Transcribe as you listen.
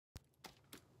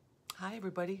Hi,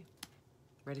 everybody.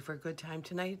 Ready for a good time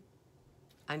tonight?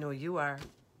 I know you are.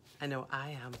 I know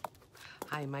I am.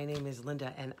 Hi, my name is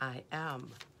Linda, and I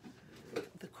am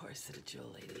the Corseted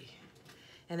Jewel Lady.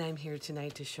 And I'm here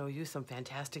tonight to show you some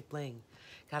fantastic bling.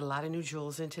 Got a lot of new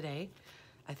jewels in today.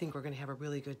 I think we're going to have a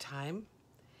really good time.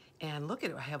 And look at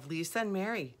it. I have Lisa and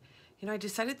Mary. You know, I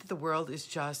decided that the world is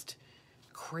just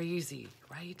crazy,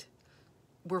 right?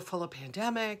 We're full of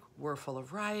pandemic. We're full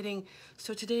of rioting.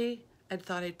 So today, I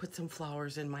thought I'd put some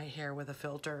flowers in my hair with a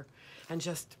filter and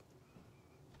just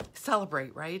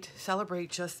celebrate, right? Celebrate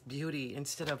just beauty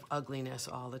instead of ugliness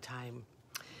all the time.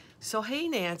 So, hey,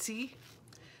 Nancy.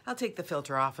 I'll take the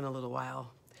filter off in a little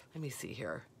while. Let me see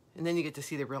here. And then you get to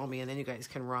see the real me, and then you guys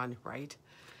can run, right?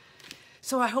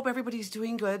 So I hope everybody's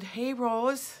doing good. Hey,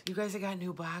 Rose. You guys have got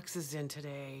new boxes in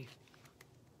today.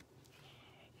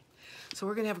 So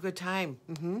we're going to have a good time.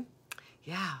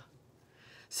 Yeah.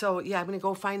 So, yeah, I'm going to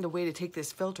go find a way to take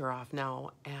this filter off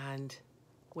now. And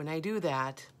when I do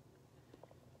that,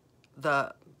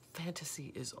 the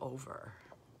fantasy is over.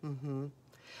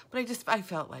 But I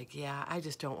felt like, yeah, I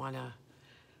just don't want to.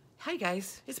 Hi,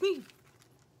 guys. It's me.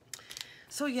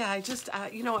 So, yeah,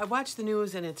 I watch the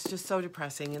news and it's just so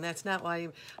depressing. And that's not why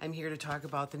I'm here to talk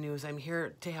about the news. I'm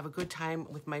here to have a good time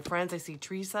with my friends. I see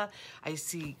Teresa, I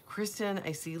see Kristen,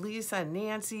 I see Lisa and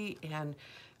Nancy. And,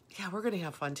 yeah, we're going to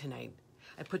have fun tonight.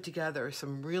 I put together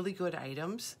some really good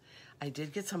items. I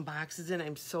did get some boxes in.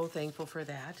 I'm so thankful for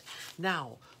that.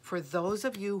 Now, for those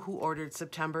of you who ordered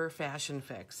September Fashion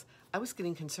Fix, I was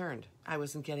getting concerned. I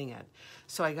wasn't getting it.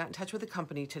 So I got in touch with the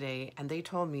company today, and they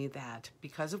told me that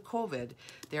because of COVID,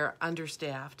 they're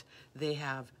understaffed. They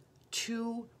have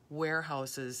 2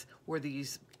 warehouses where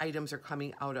these items are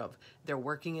coming out of. They're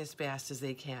working as fast as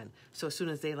they can. So as soon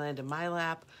as they land in my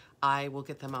lap, I will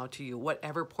get them out to you,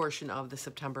 whatever portion of the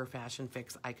September Fashion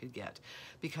Fix I could get.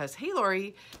 Because, hey,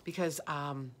 Lori, because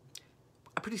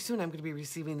pretty soon I'm going to be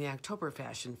receiving the October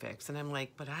Fashion Fix. And I'm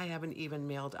like, but I haven't even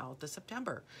mailed out the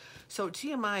September. So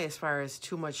TMI as far as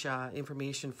too much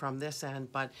information from this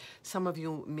end, but some of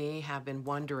you may have been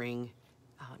wondering,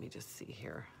 let me just see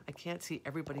here. I can't see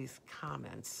everybody's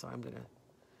comments, so I'm going to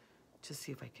just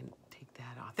see if I can take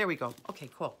that off. There we go. Okay,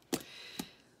 cool.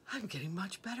 I'm getting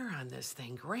much better on this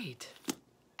thing. Great.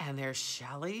 And there's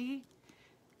Shelly.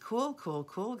 Cool, cool,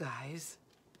 cool, guys.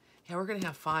 Yeah, we're going to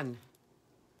have fun.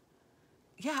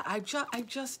 Yeah, I'm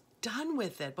just done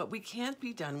with it, but we can't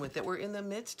be done with it. We're in the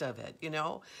midst of it, you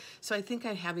know? So I think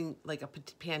I'm having like a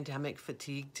pandemic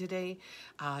fatigue today.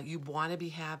 You want to be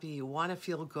happy. You want to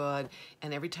feel good.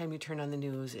 And every time you turn on the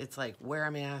news, it's like, wear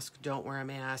a mask, don't wear a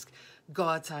mask. Go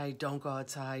outside, don't go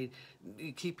outside.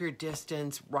 You keep your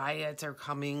distance. Riots are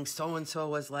coming. So-and-so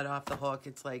was let off the hook.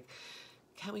 It's like,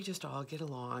 can't we just all get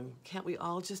along? Can't we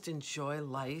all just enjoy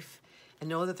life and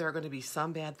know that there are going to be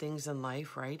some bad things in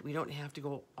life, right? We don't have to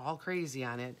go all crazy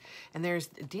on it. And there's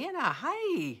Dana.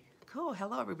 Hi. Cool.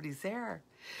 Hello, everybody's there.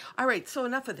 All right, so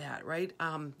enough of that, right?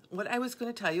 What I was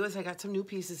going to tell you is I got some new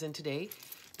pieces in today.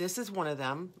 This is one of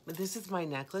them. This is my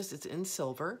necklace. It's in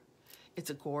silver. It's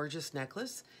a gorgeous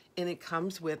necklace, and it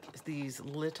comes with these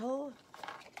little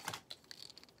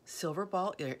silver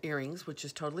ball earrings, which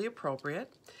is totally appropriate.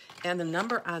 And the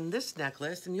number on this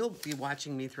necklace, and you'll be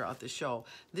watching me throughout the show,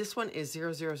 this one is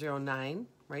 0009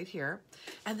 right here.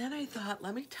 And then I thought,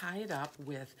 let me tie it up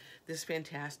with this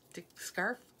fantastic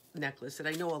scarf necklace that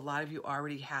I know a lot of you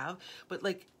already have, but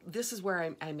like this is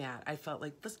where I'm at. I felt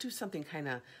like let's do something kind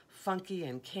of funky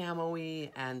and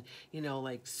camo-y and, you know,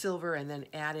 like silver, and then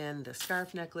add in the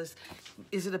scarf necklace.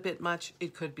 Is it a bit much?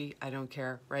 It could be. I don't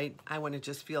care, right? I want to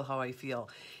just feel how I feel.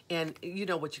 And you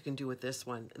know what you can do with this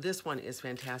one. This one is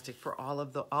fantastic for all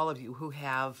of you who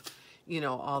have, you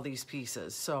know, all these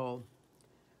pieces. So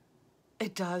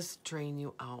it does drain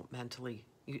you out mentally.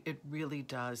 It really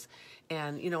does.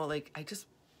 And, you know, like I just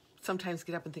sometimes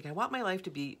get up and think, I want my life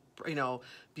to be, you know,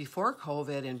 before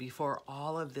COVID and before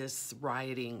all of this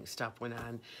rioting stuff went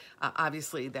on.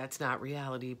 Obviously, that's not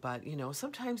reality, but, you know,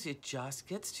 sometimes it just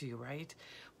gets to you, right?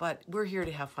 But we're here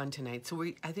to have fun tonight. So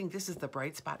I think this is the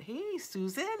bright spot. Hey,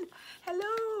 Susan.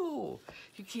 Hello.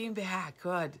 You came back.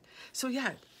 Good. So,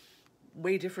 yeah,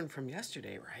 way different from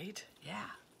yesterday, right? Yeah.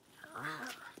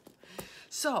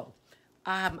 So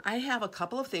I have a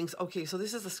couple of things. Okay, so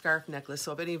this is a scarf necklace.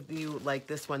 So if any of you like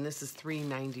this one, this is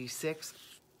 $3.96.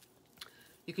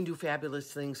 You can do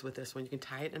fabulous things with this one. You can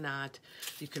tie it in a knot.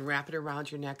 You can wrap it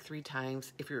around your neck 3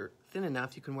 times. If you're thin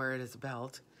enough, you can wear it as a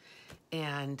belt.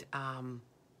 And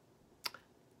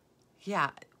yeah,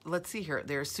 let's see here.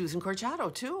 There's Susan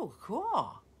Corciato too.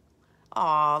 Cool.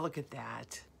 Oh, look at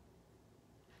that.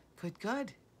 Good,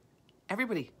 good.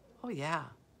 Everybody. Oh, yeah.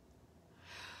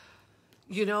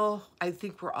 You know, I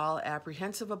think we're all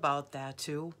apprehensive about that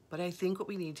too, but I think what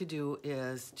we need to do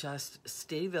is just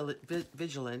stay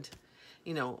vigilant,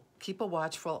 you know, keep a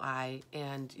watchful eye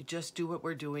and just do what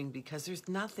we're doing because there's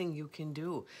nothing you can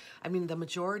do. I mean, the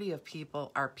majority of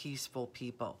people are peaceful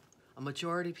people. A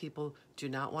majority of people do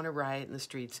not want to riot in the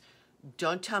streets.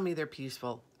 Don't tell me they're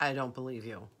peaceful. I don't believe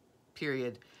you.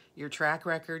 Period. Your track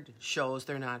record shows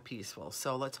they're not peaceful.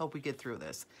 So let's hope we get through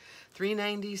this.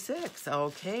 $3.96.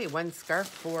 Okay, one scarf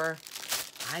for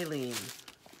Eileen.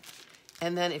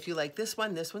 And then if you like this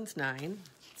one's $9.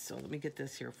 So let me get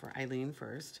this here for Eileen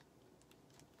first.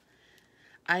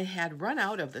 I had run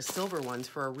out of the silver ones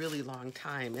for a really long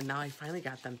time, and now I finally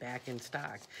got them back in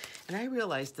stock. And I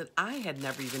realized that I had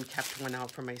never even kept one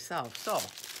out for myself. So,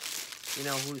 you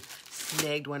know, who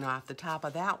snagged one off the top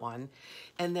of that one.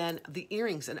 And then the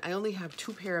earrings, and I only have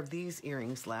 2 pair of these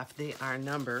earrings left. They are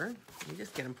number, let me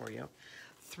just get them for you,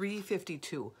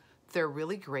 352. They're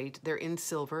really great. They're in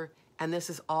silver, and this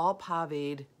is all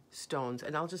paved stones.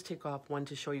 And I'll just take off one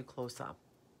to show you close up.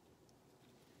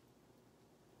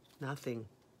 Nothing.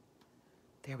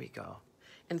 There we go.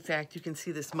 In fact, you can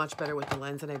see this much better with the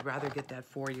lens, and I'd rather get that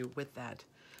for you with that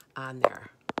on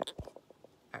there.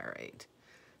 All right.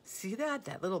 See that?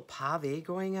 That little pave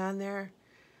going on there?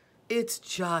 It's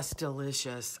just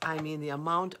delicious. I mean, the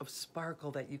amount of sparkle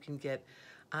that you can get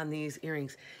on these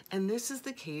earrings. And this is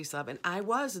the case of, and I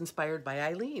was inspired by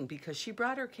Eileen because she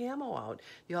brought her camo out.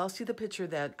 You all see the picture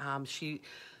that she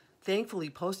thankfully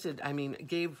posted, I mean,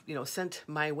 gave, you know, sent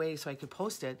my way so I could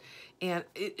post it. And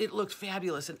it looked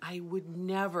fabulous. And I would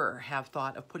never have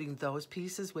thought of putting those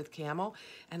pieces with camo.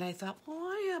 And I thought, well,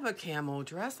 I have a camo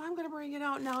dress. I'm going to bring it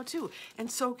out now too.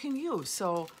 And so can you.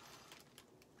 So,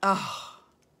 oh,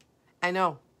 I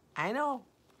know.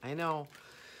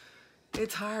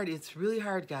 It's hard. It's really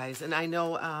hard, guys. And I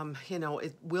know, you know,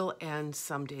 it will end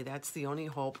someday. That's the only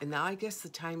hope. And now I guess the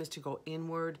time is to go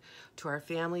inward to our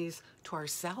families, to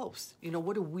ourselves. You know,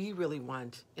 what do we really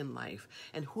want in life?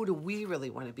 And who do we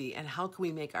really want to be? And how can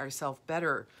we make ourselves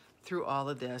better through all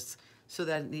of this so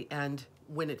that in the end,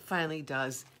 when it finally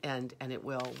does end, and it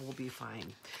will, we'll be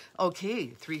fine. Okay,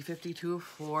 $3.52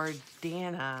 for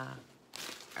Dana.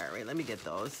 All right, let me get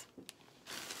those.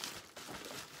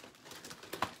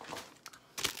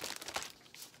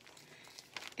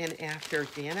 And after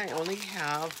Dana, I only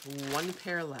have 1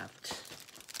 pair left.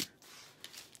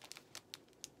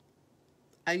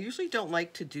 I usually don't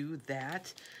like to do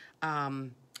that,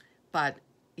 but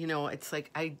you know, it's like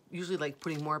I usually like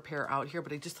putting more pair out here,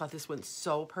 but I just thought this went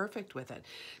so perfect with it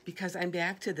because I'm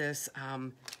back to this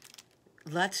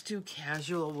let's do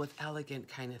casual with elegant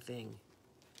kind of thing.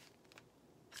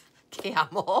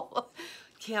 Camel.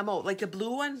 Camel, like the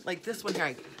blue one, like this one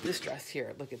here, this dress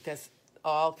here, look at this,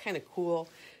 all kind of cool.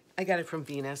 I got it from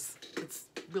Venus. It's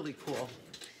really cool.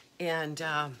 And,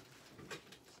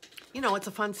 you know, it's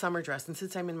a fun summer dress. And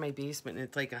since I'm in my basement and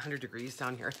it's like 100 degrees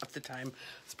down here half the time,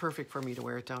 it's perfect for me to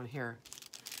wear it down here.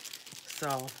 So,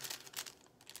 all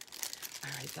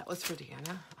right, that was for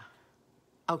Deanna.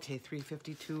 Okay,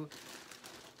 $3.52.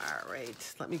 All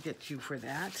right, let me get you for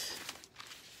that.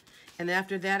 And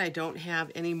after that, I don't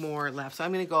have any more left. So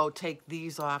I'm going to go take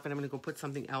these off, and I'm going to go put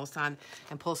something else on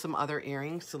and pull some other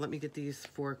earrings. So let me get these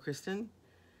for Kristen.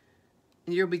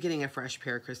 And you'll be getting a fresh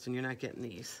pair, Kristen. You're not getting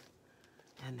these.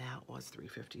 And that was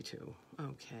 $3.52.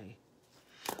 Okay.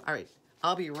 All right.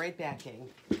 I'll be right back, gang.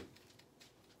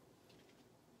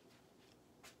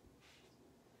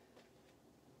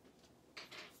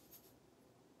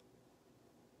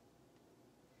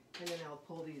 And then I'll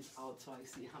pull these out so I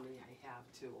see how many I have,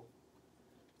 too.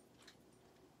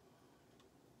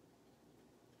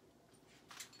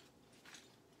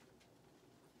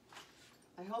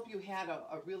 I hope you had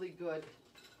a really good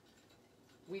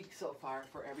week so far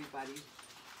for everybody.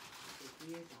 Take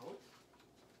these out.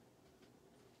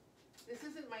 This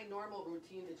isn't my normal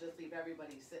routine to just leave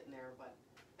everybody sitting there, but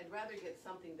I'd rather get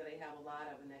something that I have a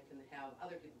lot of and that can have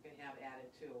other people can have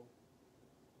added too.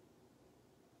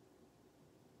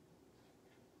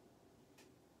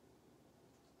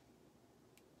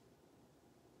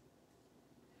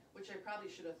 Which I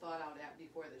probably should have thought out at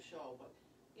before the show, but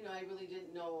you know, I really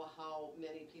didn't know how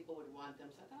many people would want them,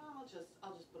 so I thought,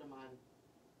 I'll just put them on.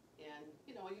 And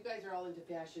you know, you guys are all into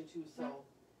fashion too, so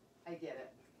I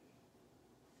get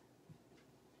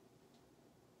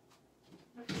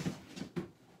it.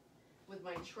 With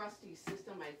my trusty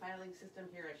system, my filing system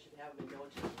here, I should have them in no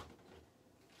time.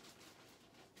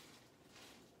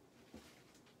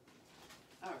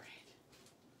 All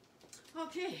right.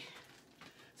 Okay.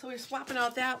 So we're swapping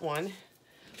out that one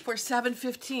for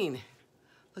 $7.15.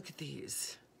 Look at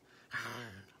these.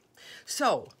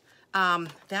 So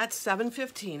That's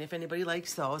 $7.15 if anybody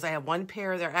likes those. I have one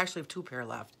pair. There actually have two pair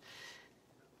left.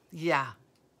 Yeah.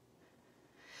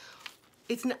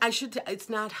 It's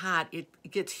not hot. It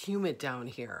gets humid down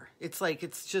here. It's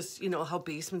just, how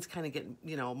basements kind of get,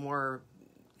 more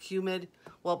humid.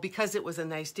 Well, because it was a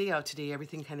nice day out today,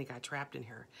 everything kind of got trapped in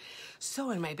here.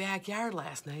 So in my backyard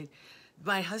last night,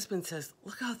 my husband says,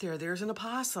 "Look out there, there's an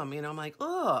opossum." I'm like,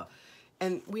 "Oh."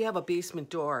 And we have a basement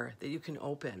door that you can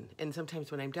open. And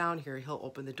sometimes when I'm down here, he'll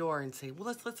open the door and say, "Well,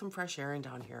 let's let some fresh air in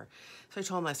down here." So I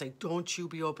told him last night, "Don't you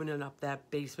be opening up that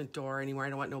basement door anymore. I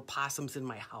don't want no possums in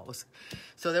my house."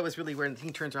 So that was really weird. He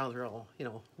turns around with a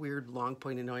real, weird, long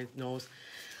pointed nose.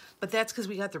 But that's because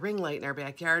we got the ring light in our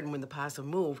backyard. And when the possum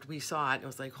moved, we saw it. And it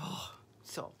was like, oh.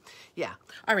 So, yeah.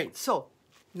 All right. So,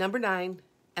 number 9.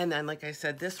 And then, like I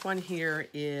said, this one here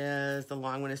is, the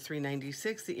long one is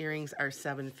 $3.96. The earrings are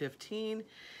 $7.15.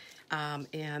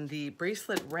 And the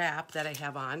bracelet wrap that I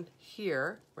have on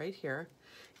here, right here,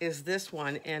 is this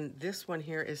one. And this one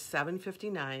here is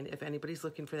 $7.59. If anybody's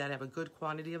looking for that, I have a good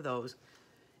quantity of those.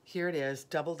 Here it is,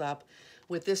 doubled up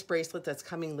with this bracelet that's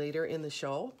coming later in the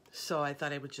show. So I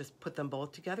thought I would just put them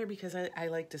both together because I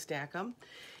like to stack them.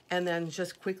 And then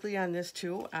just quickly on this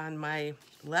too, on my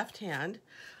left hand,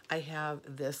 I have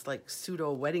this like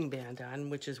pseudo wedding band on,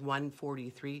 which is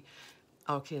 $143.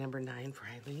 Okay, number 9 for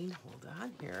Eileen. Hold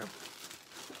on here.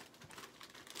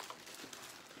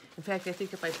 In fact, I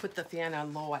think if I put the fan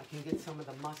on low, I can get some of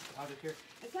the musk out of here.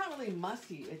 It's not really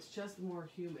musky, it's just more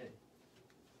humid.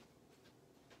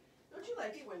 Don't you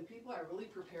like it when people are really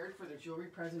prepared for their jewelry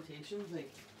presentations?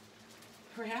 Like,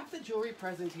 for half the jewelry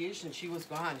presentation, she was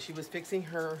gone. She was fixing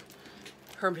her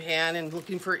pan and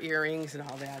looking for earrings and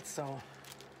all that. So,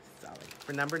 sorry,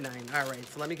 for number 9. All right,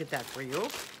 so let me get that for you.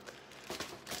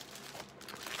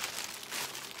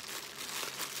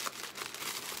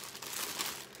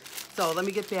 So let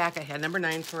me get back. I had number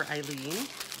 9 for Eileen.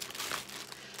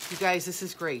 You guys, this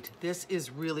is great. This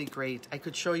is really great. I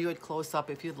could show you it close up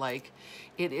if you'd like.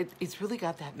 It's really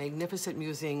got that magnificent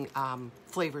musing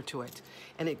flavor to it.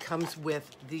 And it comes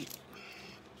with the,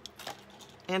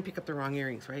 and pick up the wrong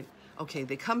earrings, right? Okay,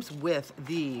 it comes with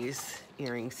these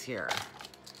earrings here,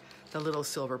 the little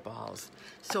silver balls.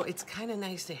 So it's kind of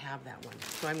nice to have that one.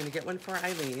 So I'm gonna get one for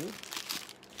Eileen.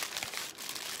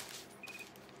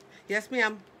 Yes,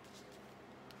 ma'am.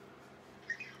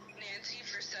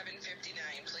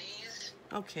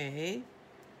 Okay.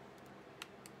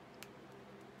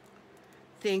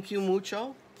 Thank you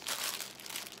mucho.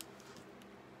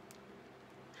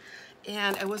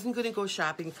 And I wasn't going to go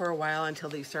shopping for a while until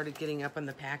they started getting up on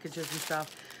the packages and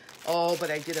stuff. Oh,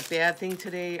 but I did a bad thing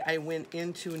today. I went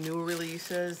into new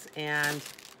releases and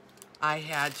I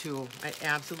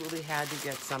absolutely had to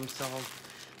get some. So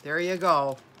there you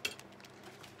go.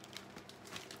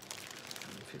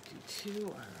 752,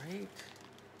 all right.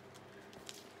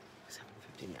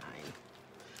 759.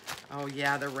 Oh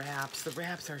yeah, the wraps. The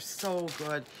wraps are so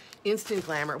good. Instant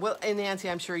glamour. Well, and Nancy,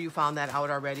 I'm sure you found that out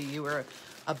already. You were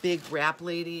a big wrap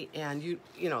lady, and you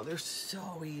know, they're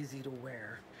so easy to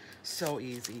wear. So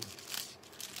easy.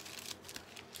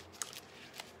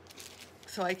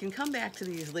 So I can come back to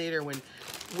these later when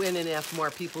and if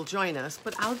more people join us,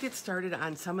 but I'll get started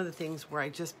on some of the things where I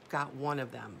just got one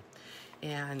of them.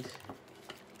 And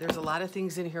there's a lot of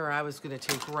things in here I was going to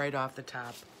take right off the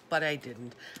top, but I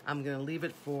didn't. I'm going to leave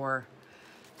it for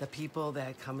the people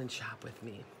that come and shop with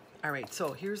me. All right,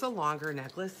 so here's a longer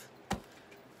necklace.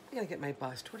 I got to get my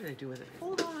bust. What did I do with it?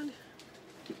 Hold on.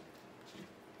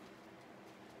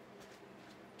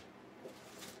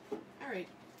 All right.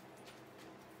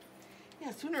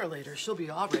 Yeah, sooner or later, she'll be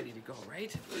all ready to go,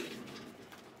 right?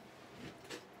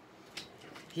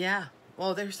 Yeah.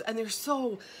 Well, they're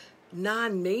so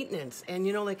non-maintenance. And,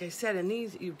 you know, like I said, in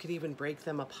these, you can even break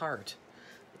them apart,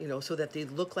 you know, so that they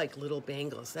look like little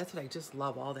bangles. That's what I just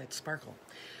love, all that sparkle.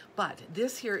 But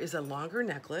this here is a longer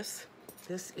necklace.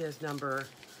 This is number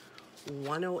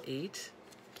 108.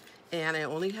 And I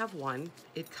only have one.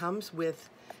 It comes with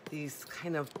these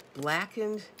kind of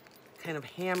blackened, kind of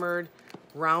hammered,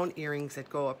 round earrings that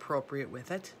go appropriate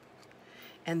with it.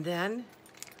 And then,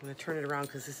 I'm going to turn it around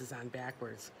because this is on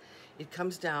backwards. It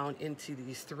comes down into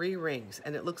these 3 rings,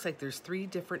 and it looks like there's 3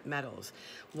 different metals.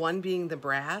 One being the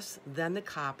brass, then the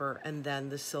copper, and then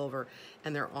the silver,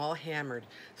 and they're all hammered.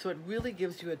 So it really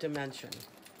gives you a dimension.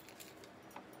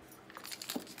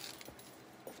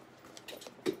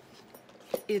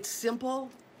 It's simple,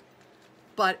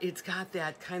 but it's got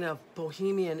that kind of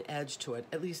bohemian edge to it.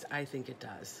 At least I think it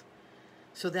does.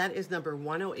 So that is number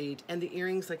 108, and the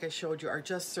earrings, like I showed you, are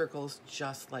just circles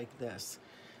just like this.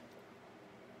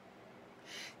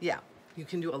 Yeah, You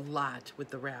can do a lot with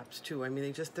the wraps too. I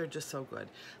mean, they're just so good.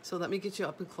 So let me get you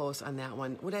up and close on that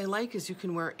one. What I like is you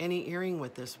can wear any earring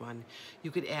with this one. You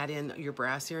could add in your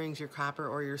brass earrings, your copper,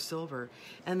 or your silver.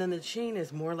 And then the chain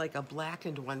is more like a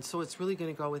blackened one, so it's really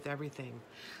gonna go with everything.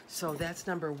 So that's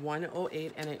number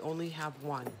 108, and I only have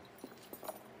one.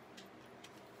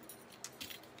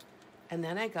 And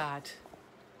then I got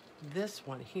this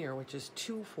one here, which is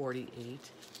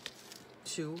 248.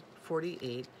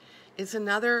 248. It's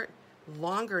another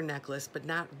longer necklace, but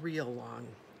not real long,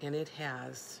 and it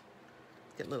has,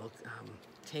 get a little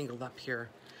tangled up here.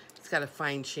 It's got a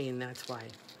fine chain, that's why.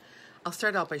 I'll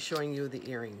start out by showing you the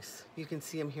earrings. You can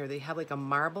see them here. They have like a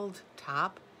marbled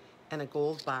top and a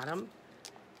gold bottom,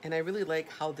 and I really like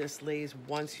how this lays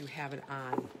once you have it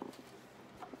on.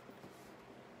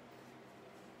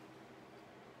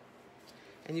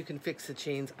 And you can fix the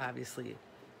chains, obviously.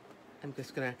 I'm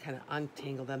just gonna kind of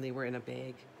untangle them. They were in a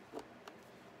bag.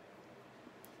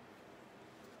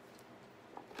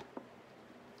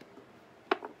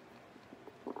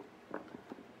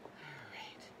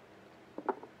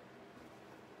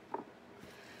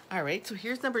 All right, so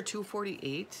here's number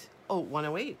 248. Oh,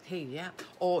 108. Hey, yeah.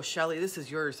 Oh, Shelly, this is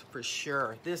yours for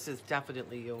sure. This is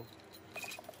definitely you.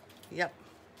 Yep.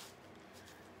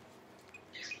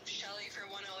 Shelly for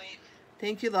 108.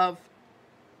 Thank you, love.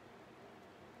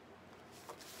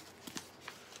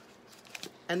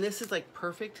 And this is like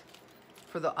perfect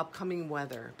for the upcoming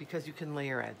weather because you can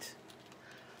layer it.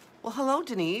 Well, hello,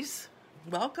 Denise.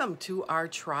 Welcome to our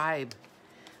tribe.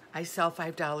 I sell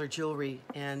 $5 jewelry,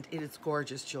 and it is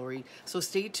gorgeous jewelry. So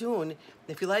stay tuned.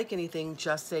 If you like anything,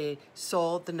 just say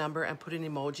sold, the number, and put an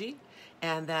emoji.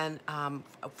 And then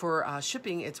for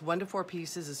shipping, it's 1 to 4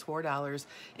 pieces is $4.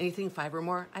 Anything 5 or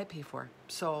more, I pay for.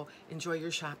 So enjoy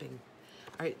your shopping.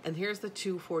 All right, and here's the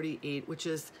 248, which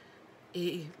is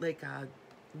a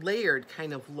layered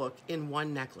kind of look in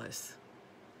one necklace.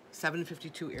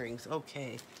 752 earrings.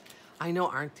 Okay. I know,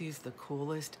 aren't these the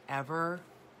coolest ever?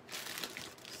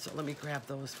 So let me grab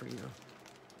those for you.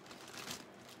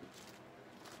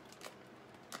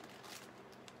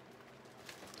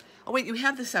 Oh, wait, you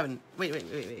have the 7. Wait,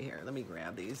 here. Let me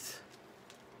grab these.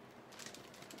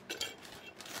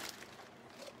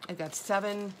 I got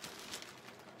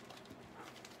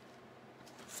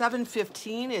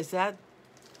 715. Is that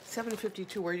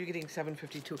 752? Where are you getting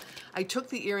 752? I took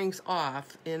the earrings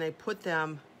off and I put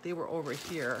them, they were over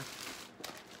here.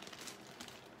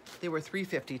 They were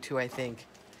 352, I think.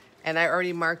 And I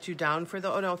already marked you down for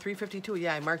the, oh no, 352.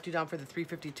 Yeah, I marked you down for the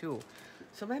 352.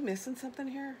 So am I missing something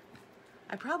here?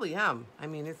 I probably am. I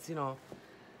mean, it's, you know,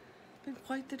 been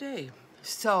quite the day.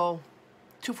 So,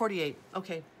 248.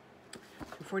 Okay.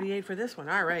 248 for this one.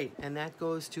 All right. And that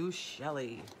goes to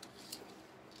Shelly.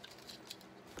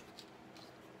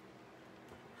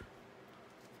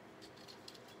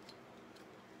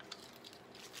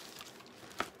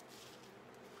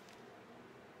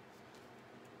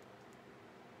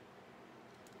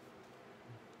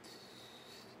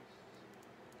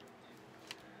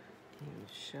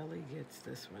 Shelly gets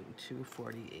this one,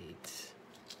 248.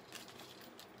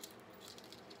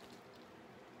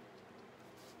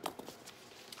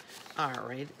 All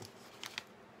right.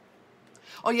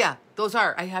 Oh, yeah, those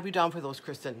are. I have you down for those,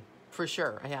 Kristen. For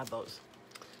sure, I have those.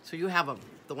 So you have them.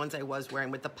 The ones I was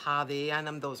wearing with the pave on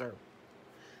them, those are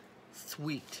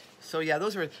sweet. So, yeah,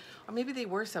 those were, or maybe they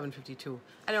were 752.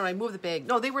 I don't know. I moved the bag.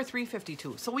 No, they were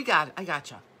 352. So we got it. I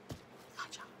gotcha.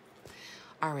 Gotcha.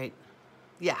 All right.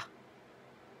 Yeah.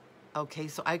 Okay,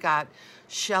 so I got,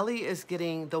 Shelly is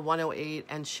getting the 108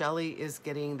 and Shelly is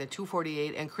getting the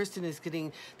 248 and Kristen is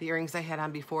getting the earrings I had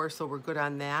on before, so we're good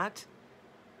on that.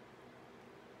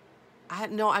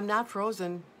 No, I'm not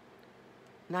frozen.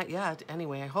 Not yet,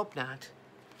 anyway, I hope not.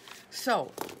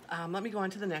 So, let me go on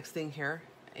to the next thing here.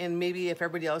 And maybe if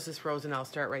everybody else is frozen, I'll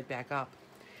start right back up.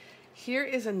 Here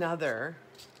is another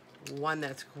one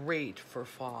that's great for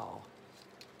fall.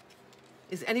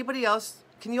 Is anybody else...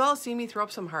 Can you all see me? Throw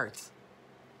up some hearts.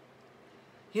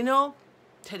 You know,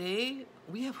 today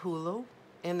we have Hulu,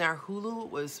 and our Hulu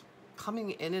was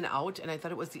coming in and out, and I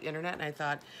thought it was the internet, and I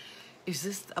thought, is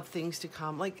this of things to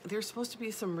come? Like, there's supposed to be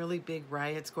some really big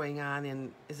riots going on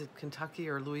in, is it Kentucky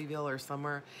or Louisville or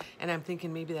somewhere? And I'm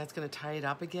thinking maybe that's going to tie it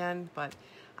up again, but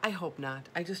I hope not.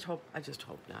 I just hope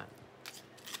not.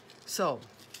 So,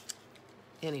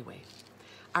 anyway.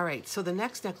 All right, so the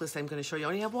next necklace I'm going to show you, I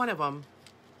only have one of them.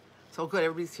 So good,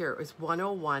 everybody's here. It's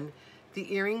 101.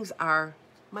 The earrings are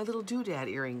my little doodad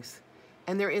earrings.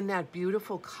 And they're in that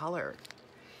beautiful color.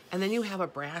 And then you have a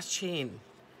brass chain.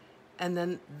 And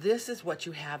then this is what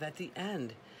you have at the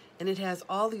end. And it has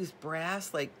all these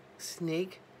brass, like,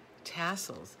 snake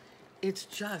tassels. It's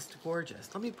just gorgeous.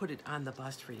 Let me put it on the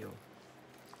bust for you.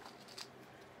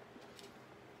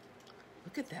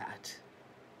 Look at that.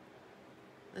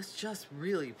 That's just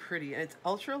really pretty. And it's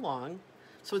ultra long,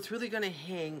 so it's really going to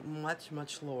hang much,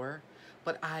 much lower.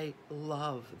 But I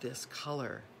love this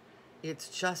color. It's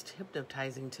just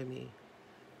hypnotizing to me.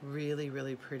 Really,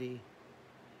 really pretty.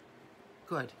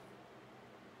 Good.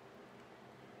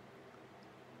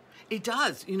 It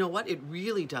does. You know what? It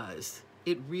really does.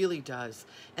 It really does.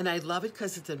 And I love it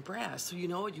because it's in brass. So you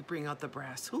know what? You bring out the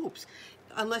brass hoops.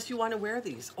 Unless you want to wear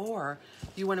these. Or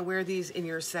you want to wear these in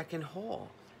your second hole.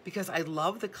 Because I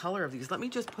love the color of these. Let me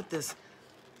just put this.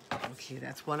 Okay,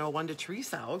 that's 101 to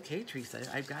Teresa. Okay, Teresa,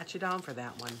 I've got you down for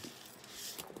that one.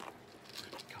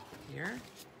 Go here.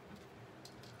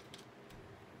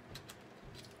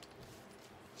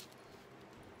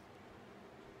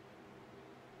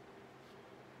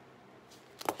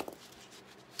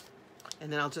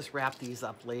 And then I'll just wrap these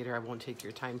up later. I won't take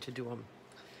your time to do them.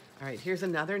 All right, here's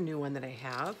another new one that I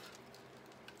have.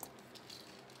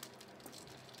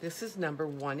 This is number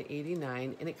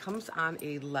 189, and it comes on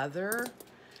a leather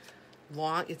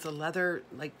long, it's a leather,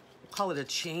 like, call it a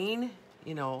chain,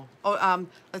 you know. Oh,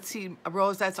 let's see,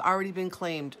 Rose, that's already been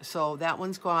claimed, so that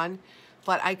one's gone.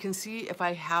 But I can see if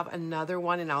I have another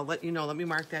one, and I'll let you know. Let me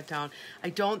mark that down. I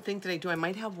don't think that I do. I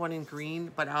might have one in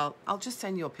green, but I'll just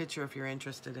send you a picture if you're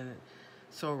interested in it.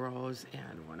 So Rose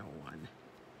and 101.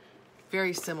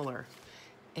 Very similar.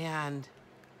 And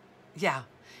yeah.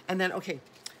 And then, okay,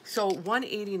 so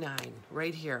 189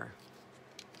 right here.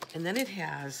 And then it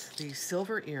has these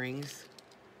silver earrings.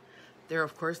 They're,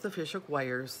 of course, the fishhook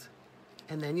wires.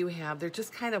 And then you have, they're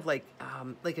just kind of like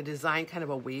a design, kind of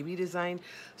a wavy design.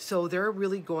 So they're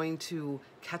really going to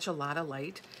catch a lot of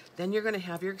light. Then you're going to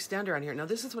have your extender on here. Now,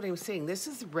 this is what I'm saying. This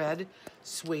is red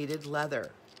suede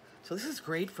leather. So this is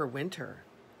great for winter.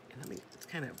 And it's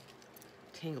kind of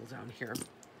tangled down here.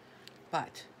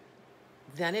 But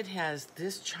then it has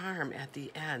this charm at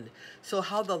the end. So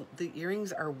how the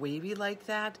earrings are wavy like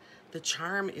that, the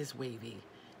charm is wavy.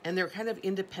 And they're kind of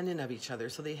independent of each other,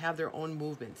 so they have their own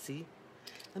movement, see?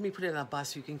 Let me put it on a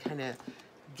bust so you can kind of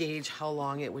gauge how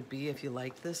long it would be if you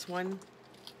like this one.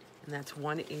 And that's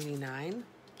 189.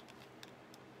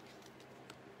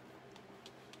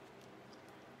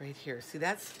 Right here. See,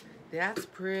 that's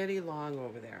pretty long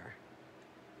over there.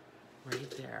 Right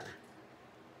there.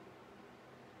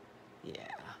 Yeah.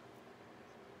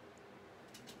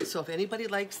 So if anybody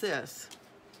likes this,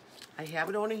 I have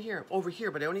it over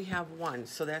here, but I only have one.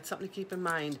 So that's something to keep in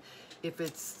mind if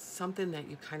it's something that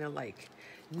you kind of like.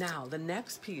 Now, the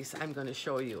next piece I'm going to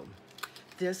show you.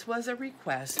 This was a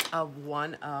request of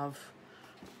one of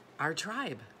our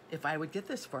tribe, if I would get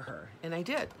this for her. And I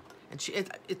did. And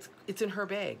it's in her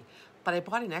bag. But I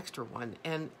bought an extra one.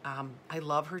 And I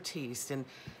love her taste. And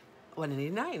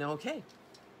 $189, okay.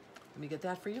 Let me get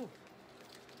that for you.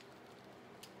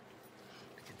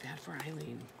 Get that for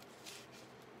Eileen.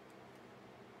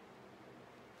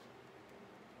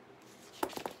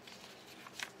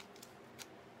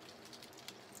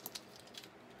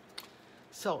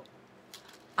 So,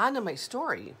 on to my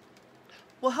story.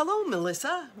 Well, hello,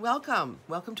 Melissa. Welcome.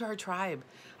 Welcome to our tribe.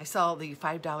 I saw the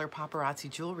 $5 Paparazzi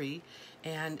jewelry,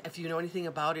 and if you know anything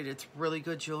about it, it's really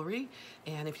good jewelry.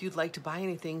 And if you'd like to buy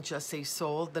anything, just say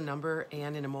sold, the number,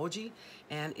 and an emoji,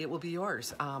 and it will be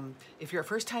yours. If you're a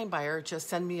first-time buyer, just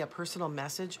send me a personal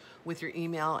message with your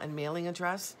email and mailing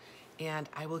address, and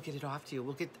I will get it off to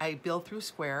you. I bill through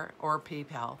Square or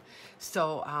PayPal.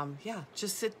 So yeah,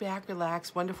 just sit back,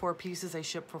 relax. 1 to 4 pieces I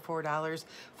ship for $4.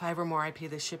 5 or more I pay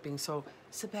the shipping. So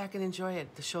sit back and enjoy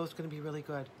it. The show's going to be really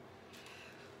good.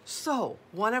 So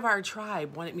one of our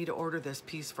tribe wanted me to order this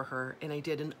piece for her, and I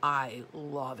did, and I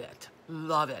love it.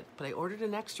 Love it. But I ordered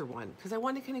an extra one because I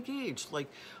wanted to kind of gauge, like,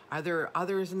 are there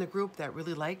others in the group that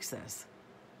really likes this?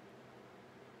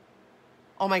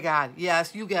 Oh my God,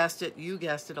 yes, you guessed it. You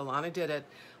guessed it. Alana did it.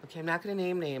 Okay, I'm not going to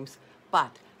name names,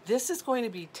 but this is going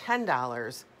to be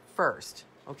 $10 first,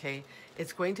 okay?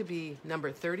 It's going to be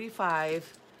number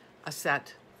 35, a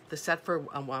set, the set for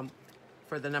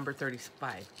the number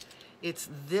 35. It's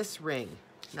this ring.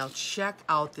 Now check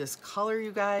out this color,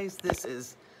 you guys. This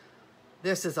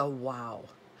is a wow.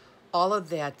 All of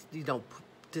that, you know,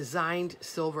 designed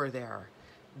silver there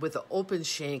with an open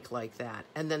shank like that,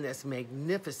 and then this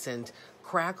magnificent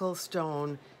crackle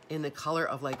stone in the color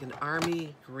of like an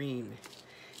army green.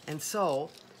 And so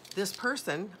this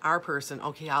person, our person,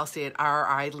 okay, I'll say it, our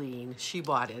Eileen, she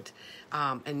bought it.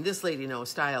 And this lady knows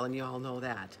style, and you all know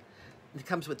that. It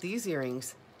comes with these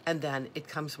earrings, and then it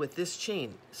comes with this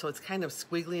chain. So it's kind of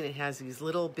squiggly, and it has these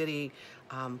little bitty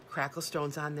crackle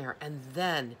stones on there. And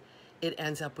then it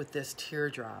ends up with this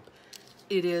teardrop.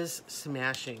 It is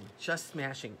smashing, just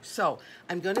smashing. So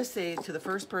I'm going to say to the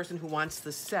first person who wants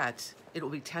the set, it will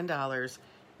be $10.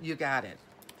 You got it.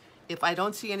 If I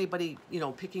don't see anybody,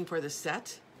 picking for the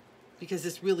set, because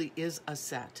this really is a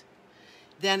set,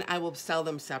 then I will sell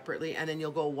them separately, and then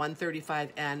you'll go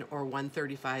 135N or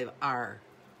 135R.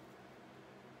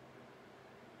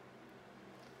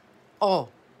 Oh,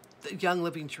 the Young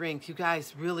Living drink, you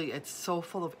guys, really, it's so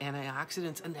full of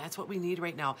antioxidants, and that's what we need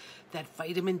right now. That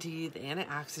vitamin D, the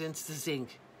antioxidants, the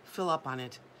zinc. Fill up on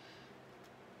it.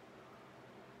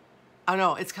 Oh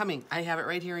no, it's coming. I have it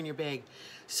right here in your bag.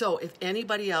 So if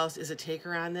anybody else is a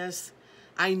taker on this,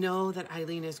 I know that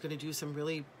Eileen is going to do some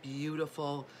really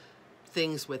beautiful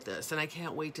things with this, and I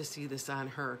can't wait to see this on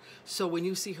her. So when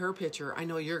you see her picture, I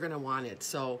know you're going to want it.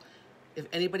 So if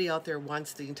anybody out there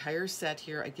wants the entire set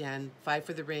here, again, 5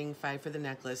 for the ring, 5 for the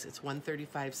necklace, it's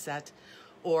 135 set,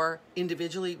 or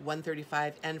individually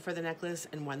 135 N for the necklace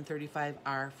and 135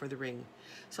 R for the ring.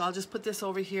 So I'll just put this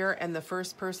over here, and the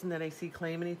first person that I see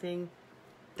claim anything,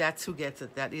 that's who gets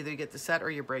it. That either you get the set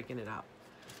or you're breaking it up.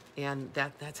 And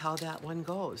that's how that one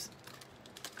goes.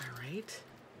 All right.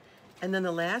 And then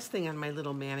the last thing on my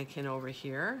little mannequin over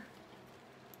here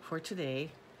for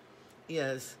today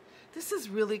is, this is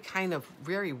really kind of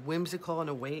very whimsical in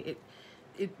a way.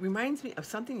 It reminds me of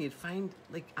something you'd find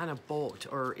like on a boat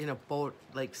or in a boat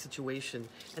like situation.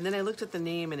 And then I looked at the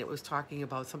name and it was talking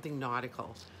about something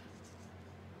nautical.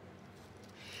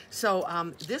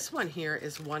 So this one here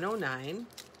is 109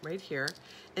 right here.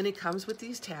 And it comes with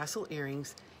these tassel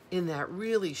earrings in that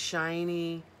really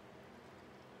shiny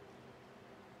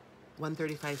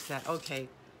 135 set. Okay,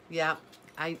 yeah,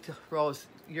 Rose,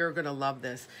 you're gonna love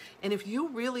this. And if you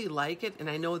really like it, and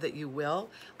I know that you will,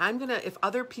 if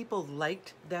other people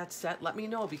liked that set, let me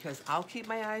know, because I'll keep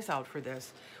my eyes out for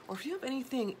this. Or if you have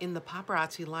anything in the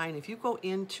Paparazzi line, if you go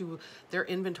into their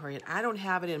inventory, and I don't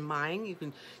have it in mine,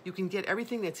 you can get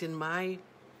everything that's in my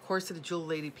Corseted Jewel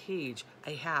Lady page.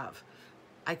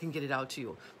 I can get it out to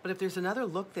you. But if there's another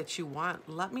look that you want,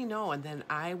 let me know, and then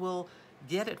I will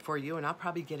get it for you, and I'll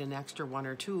probably get an extra one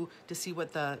or two to see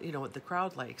what what the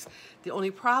crowd likes. The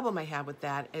only problem I have with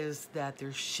that is that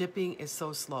their shipping is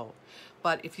so slow.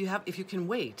 But if you can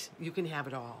wait, you can have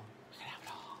it all. You can have it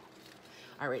all.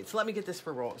 All right, so let me get this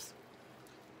for Rose.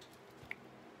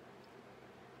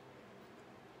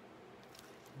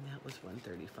 And that was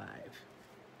 135.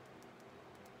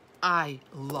 I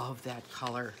love that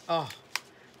color. Oh,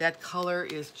 that color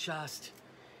is just,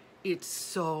 it's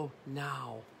so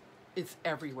now. It's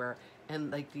everywhere.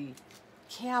 And like the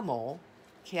camo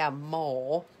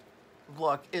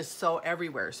look is so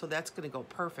everywhere. So that's going to go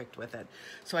perfect with it.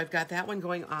 So I've got that one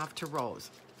going off to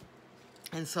Rose.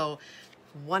 And so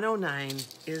 109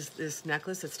 is this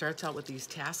necklace that starts out with these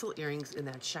tassel earrings in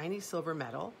that shiny silver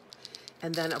metal.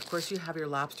 And then, of course, you have your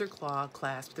lobster claw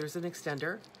clasp. There's an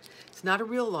extender. It's not a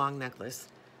real long necklace.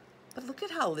 But look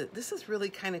at how this is really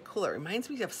kind of cool. It reminds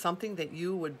me of something that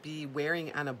you would be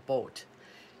wearing on a boat.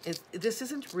 This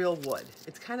isn't real wood.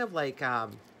 It's kind of like,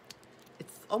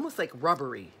 it's almost like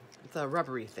rubbery. It's a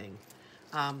rubbery thing.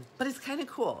 But it's kind of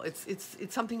cool. It's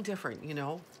something different,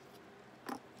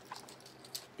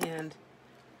 And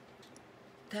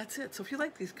that's it. So if you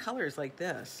like these colors like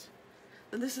this,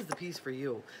 then this is the piece for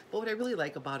you. But what I really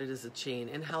like about it is the chain,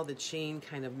 and how the chain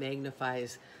kind of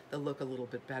magnifies the look a little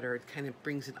bit better. It kind of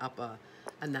brings it up a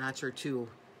notch or two.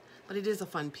 But it is a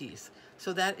fun piece.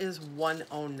 So that is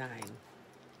 109.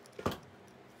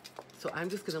 So I'm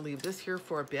just going to leave this here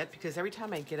for a bit, because every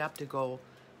time I get up to go,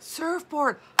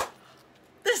 surfboard,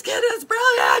 this kid is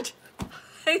brilliant.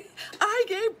 I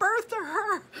gave birth to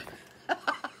her.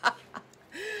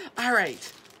 All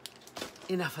right.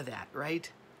 Enough of that, right?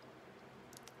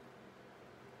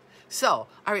 So,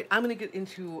 all right, I'm going to get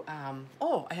into,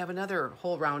 I have another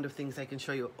whole round of things I can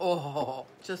show you. Oh,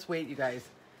 just wait, you guys.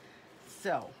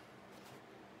 So,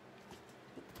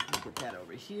 let me get that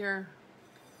over here.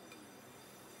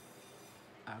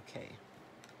 Okay.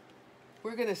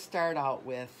 We're going to start out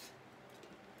with,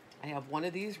 I have one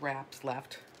of these wraps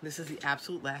left. This is the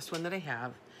absolute last one that I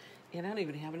have. And I don't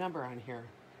even have a number on here.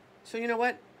 So you know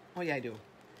what? Oh, yeah, I do.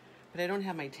 But I don't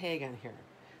have my tag on here.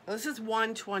 Now, this is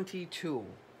 122.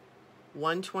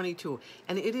 122.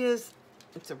 And it's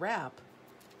a wrap,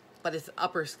 but it's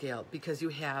upper scale, because you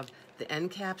have the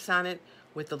end caps on it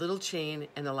with the little chain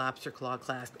and the lobster claw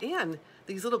clasp. And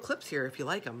these little clips here, if you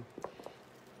like them.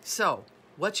 So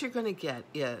what you're going to get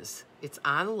is, it's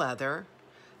on leather.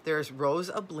 There's rows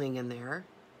of bling in there.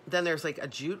 Then there's like a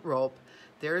jute rope.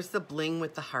 There's the bling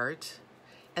with the heart.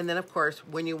 And then, of course,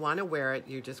 when you want to wear it,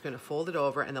 you're just going to fold it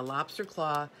over, and the lobster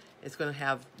claw is going to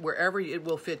have wherever it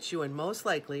will fit you, and most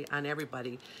likely on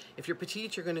everybody. If you're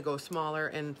petite, you're going to go smaller,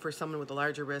 and for someone with a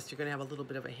larger wrist, you're going to have a little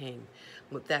bit of a hang.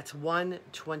 That's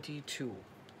 122,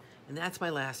 and that's my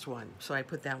last one. So I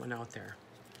put that one out there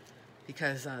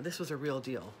because this was a real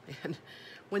deal. And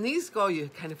when these go, you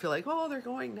kind of feel like, oh, they're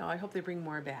going. No, I hope they bring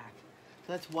more back.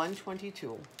 So that's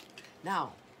 122.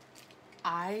 Now,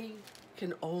 I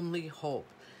can only hope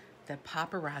that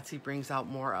Paparazzi brings out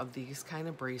more of these kind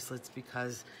of bracelets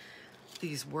because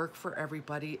these work for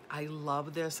everybody. I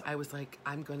love this. I was like,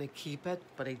 I'm going to keep it,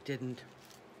 but I didn't.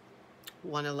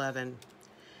 111.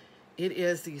 It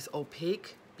is these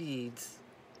opaque beads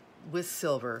with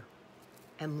silver.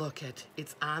 And look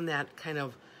it's on that kind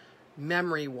of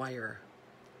memory wire.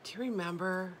 Do you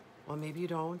remember? Well, maybe you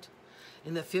don't.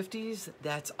 In the 50s,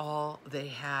 that's all they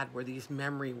had were these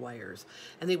memory wires.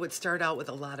 And they would start out with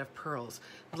a lot of pearls.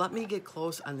 Let me get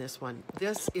close on this one.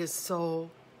 This is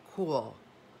so cool.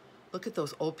 Look at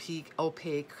those opaque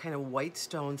kind of white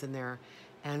stones in there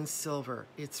and silver.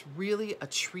 It's really a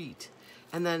treat.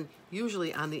 And then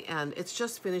usually on the end, it's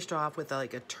just finished off with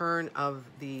like a turn of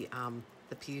the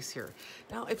piece here.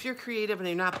 Now, if you're creative and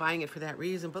you're not buying it for that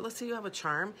reason, but let's say you have a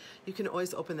charm, you can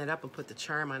always open that up and put the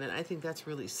charm on it. I think that's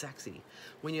really sexy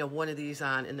when you have one of these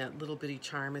on and that little bitty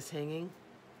charm is hanging.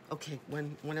 Okay,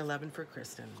 111 for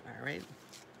Kristen. All right,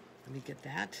 let me get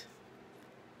that.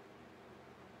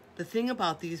 The thing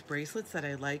about these bracelets that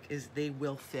I like is they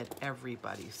will fit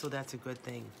everybody, so that's a good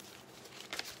thing.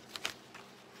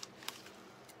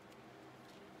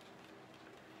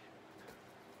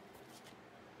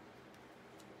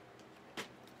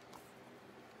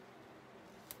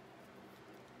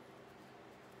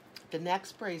 The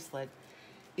next bracelet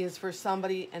is for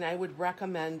somebody, and I would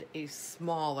recommend a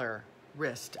smaller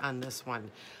wrist on this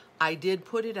one. I did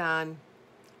put it on.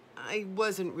 I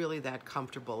wasn't really that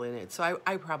comfortable in it, so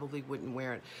I probably wouldn't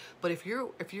wear it. But if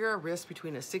you're a wrist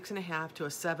between a 6.5 to a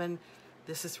 7,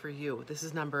 this is for you. This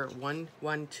is number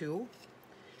 112,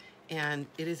 and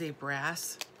it is a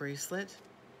brass bracelet,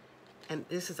 and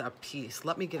this is a piece.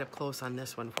 Let me get up close on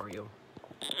this one for you.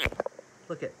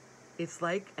 Look at. It's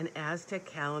like an Aztec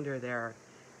calendar there.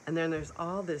 And then there's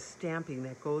all this stamping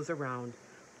that goes around.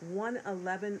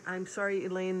 111, I'm sorry,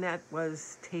 Elaine, that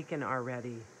was taken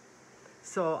already.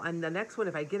 So on the next one,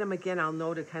 if I get them again, I'll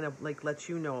know to kind of like let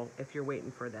you know if you're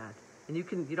waiting for that. And you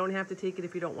don't have to take it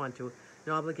if you don't want to.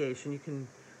 No obligation. You can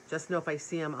just know if I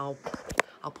see them, I'll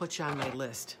put you on my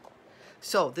list.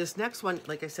 So this next one,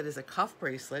 like I said, is a cuff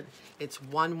bracelet. It's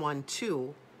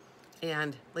 112.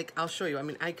 And like, I'll show you. I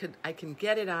mean, I can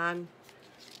get it on,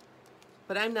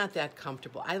 but I'm not that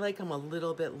comfortable. I like them a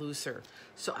little bit looser.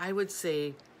 So I would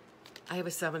say, I have a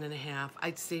 7.5.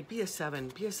 I'd say be a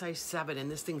 7, be a size 7,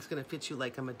 and this thing's gonna fit you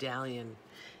like a medallion.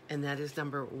 And that is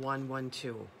number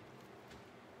 112.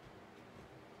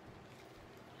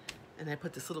 And I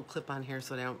put this little clip on here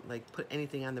so I don't like put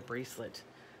anything on the bracelet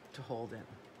to hold it.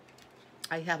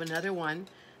 I have another one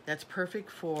that's perfect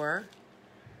for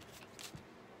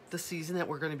the season that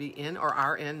we're going to be in or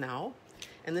are in now,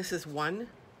 and this is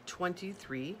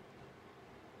 123.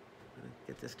 Let me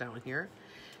get this down here.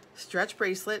 Stretch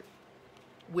bracelet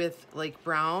with like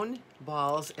brown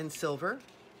balls and silver.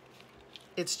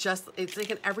 It's like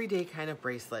an everyday kind of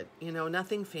bracelet, you know,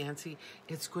 nothing fancy.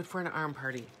 It's good for an arm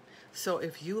party. So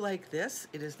if you like this,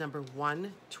 it is number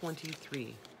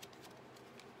 123.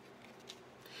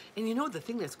 And you know, the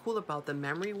thing that's cool about the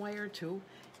memory wire too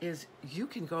is you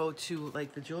can go to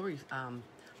like the jewelry,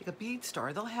 like a bead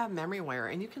store, they'll have memory wire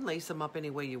and you can lace them up any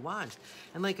way you want.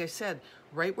 And like I said,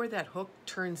 right where that hook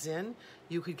turns in,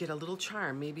 you could get a little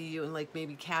charm. Maybe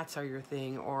cats are your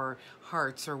thing or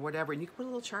hearts or whatever. And you can put a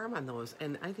little charm on those.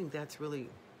 And I think that's really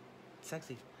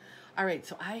sexy. All right,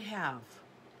 so I have,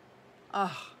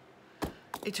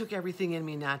 it took everything in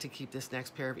me not to keep this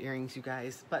next pair of earrings, you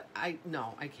guys. But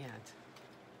no, I can't.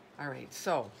 All right,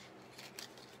 so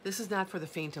this is not for the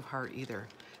faint of heart either.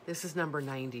 This is number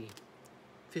 90,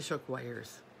 fishhook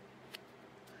wires.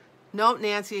 No,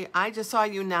 Nancy, I just saw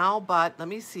you now, but let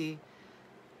me see.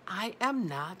 I am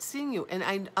not seeing you.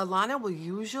 And Alana will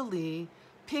usually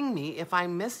ping me if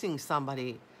I'm missing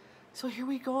somebody. So here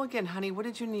we go again, honey. What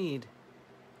did you need?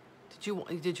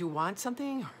 Did you want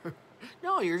something?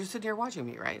 No, you're just sitting here watching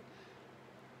me, right?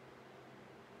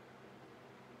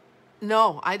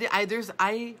 No, I didn't.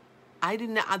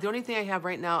 The only thing I have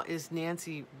right now is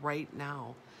Nancy right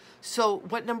now. So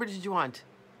what number did you want?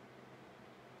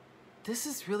 This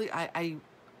is really,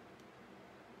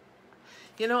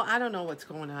 you know, I don't know what's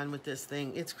going on with this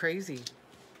thing. It's crazy.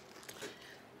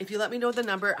 If you let me know the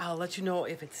number, I'll let you know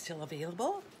if it's still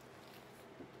available.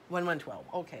 1112.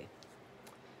 Okay.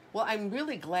 Well, I'm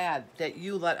really glad that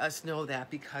you let us know that,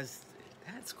 because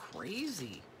that's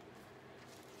crazy.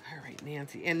 All right,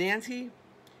 Nancy. And Nancy,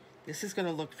 this is going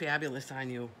to look fabulous on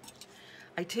you.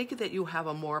 I take it that you have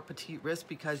a more petite wrist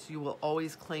because you will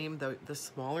always claim the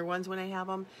smaller ones when I have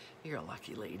them. You're a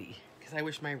lucky lady, because I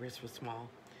wish my wrist was small.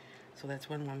 So that's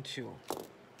 112.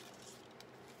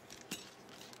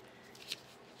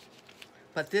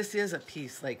 But this is a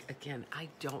piece, like, again, I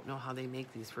don't know how they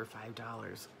make these for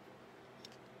 $5.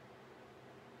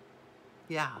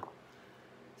 Yeah.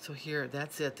 So here,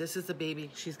 that's it. This is the baby.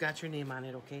 She's got your name on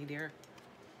it, okay, dear?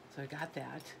 So I got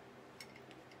that.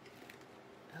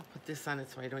 I'll put this on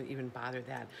it so I don't even bother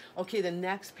that. Okay, the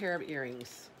next pair of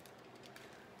earrings.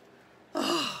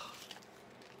 Oh,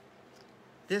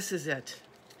 this is it.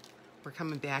 We're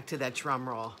coming back to that drum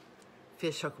roll.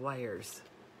 Fishhook wires.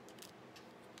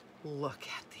 Look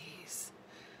at these.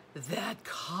 That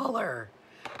color.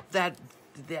 That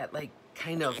like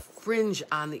kind of fringe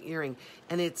on the earring.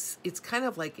 And it's kind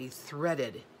of like a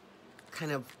threaded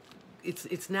kind of,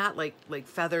 it's not like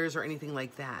feathers or anything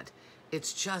like that.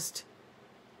 It's just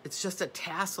a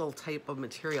tassel type of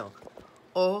material.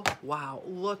 Oh, wow.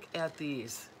 Look at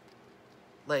these.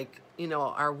 Like, you know,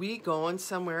 are we going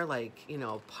somewhere like, you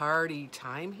know, party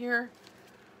time here?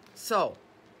 So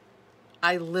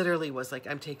I literally was like,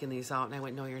 I'm taking these out. And I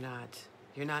went, no, you're not.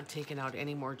 You're not taking out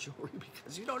any more jewelry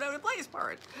because you don't have a place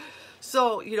for it.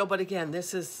 So, you know, but again,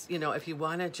 this is, you know, if you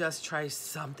want to just try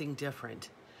something different,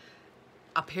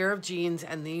 a pair of jeans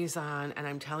and these on, and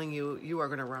I'm telling you, you are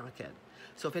going to rock it.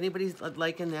 So if anybody's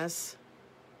liking this,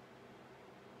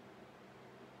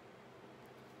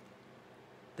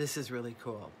 this is really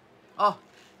cool. Oh,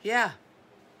 yeah.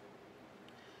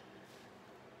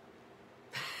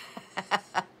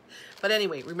 But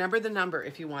anyway, remember the number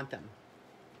if you want them.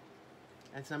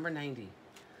 That's number 90.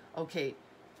 Okay,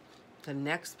 the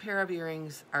next pair of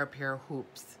earrings are a pair of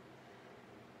hoops.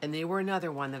 And they were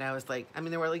another one that I was like, I mean,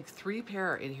 there were like 3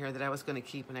 pair in here that I was going to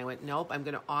keep. And I went, nope, I'm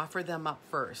going to offer them up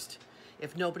first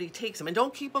if nobody takes them. And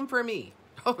don't keep them for me.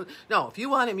 No, if you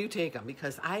want them, you take them,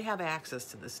 because I have access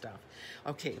to this stuff.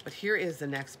 Okay, but here is the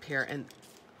next pair. And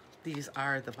these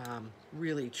are the bomb.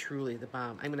 Really, truly the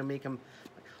bomb. I'm going to make them.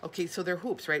 Okay, so they're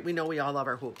hoops, right? We know we all love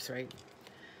our hoops, right?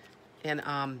 And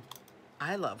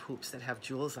I love hoops that have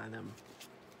jewels on them.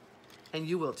 And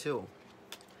you will too.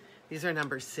 These are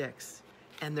number 6.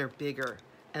 And they're bigger.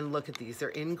 And look at these. They're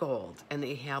in gold. And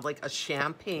they have like a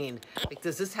champagne. Like,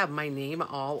 does this have my name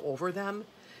all over them?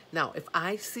 Now, if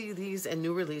I see these in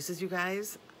new releases, you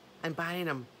guys, I'm buying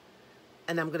them.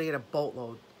 And I'm going to get a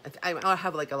boatload. I'll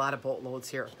have like a lot of boatloads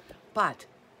here. But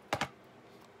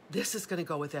this is going to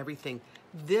go with everything.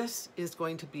 This is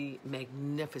going to be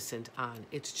magnificent on.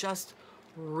 It's just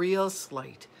real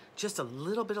slight. Just a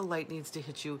little bit of light needs to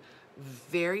hit you.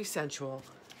 Very sensual.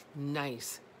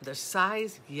 Nice. The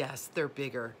size, yes, they're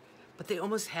bigger. But they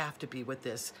almost have to be with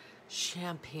this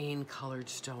champagne colored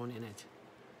stone in it.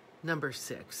 Number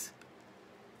 6.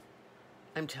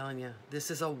 I'm telling you,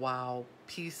 this is a wow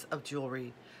piece of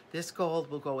jewelry. This gold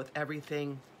will go with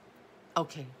everything.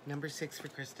 Okay, number 6 for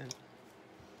Kristen.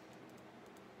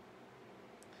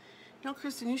 You know,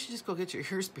 Kristen, you should just go get your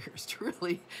ears pierced,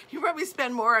 really. You probably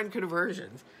spend more on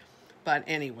conversions. But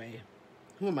anyway,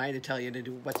 who am I to tell you to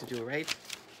do what to do, right?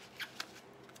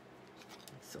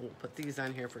 So we'll put these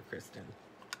on here for Kristen.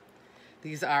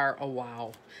 These are a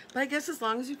wow. But I guess as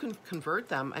long as you can convert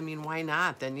them, I mean, why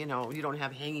not? Then, you know, you don't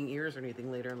have hanging ears or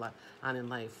anything later on in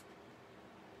life.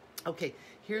 Okay,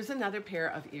 here's another pair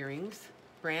of earrings.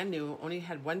 Brand new. Only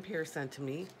had 1 pair sent to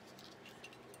me.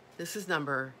 This is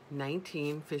number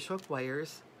 19, fishhook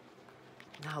wires.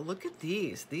 Now look at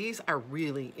these. These are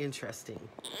really interesting.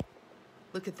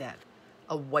 Look at that.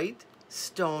 A white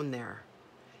stone there.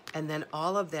 And then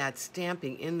all of that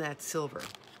stamping in that silver.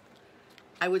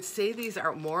 I would say these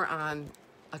are more on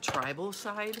a tribal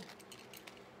side,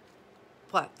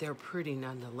 but they're pretty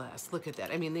nonetheless. Look at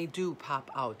that. I mean, they do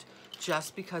pop out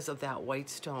just because of that white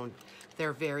stone.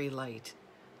 They're very light.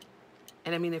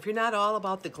 And I mean, if you're not all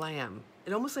about the glam,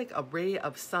 it's almost like a ray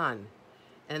of sun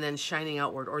and then shining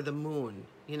outward, or the moon,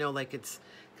 you know, like it's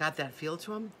got that feel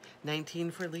to them.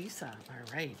 19 for Lisa.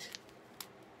 All right.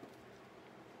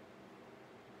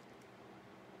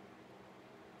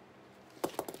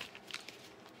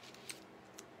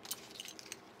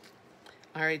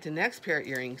 All right, the next pair of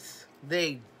earrings,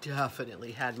 they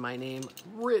definitely had my name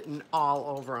written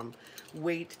all over them.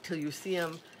 Wait till you see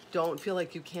them. Don't feel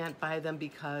like you can't buy them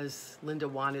because Linda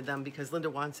wanted them, because Linda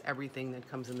wants everything that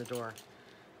comes in the door.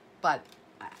 But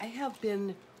I have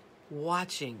been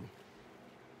watching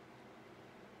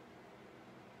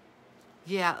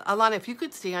Yeah, Alana, if you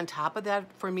could stay on top of that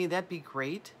for me, that'd be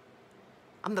great.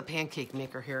 I'm the pancake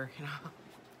maker here, you know.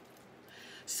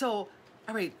 So,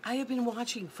 all right, I have been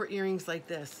watching for earrings like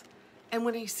this. And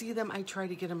when I see them, I try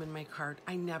to get them in my cart.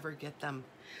 I never get them.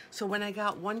 So when I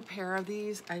got one pair of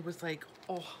these, I was like,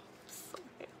 oh, so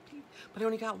happy. But I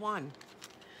only got one.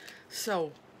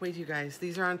 So, wait, you guys,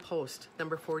 these are on post,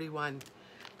 number 41.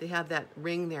 They have that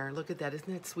ring there. Look at that.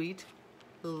 Isn't that sweet?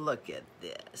 Look at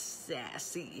this.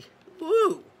 Sassy.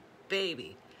 Woo,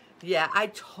 baby. Yeah, I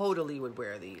totally would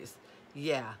wear these.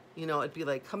 Yeah, you know, it'd be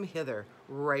like, come hither,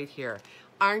 right here.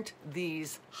 Aren't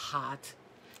these hot?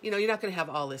 You know, you're not going to have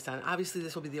all this on. Obviously,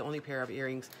 this will be the only pair of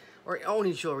earrings or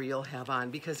only jewelry you'll have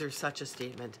on because they're such a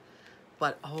statement.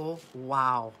 But, oh,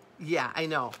 wow. Yeah, I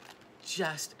know. It's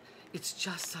just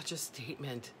such a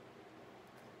statement.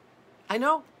 I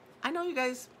know, you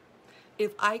guys.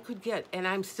 If I could get, and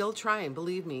I'm still trying,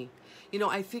 believe me. You know,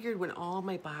 I figured when all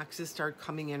my boxes start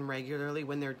coming in regularly,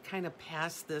 when they're kind of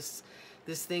past this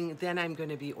thing, then I'm going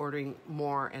to be ordering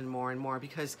more and more and more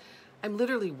because I'm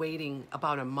literally waiting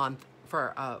about a month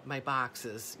for my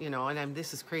boxes, you know, and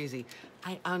this is crazy.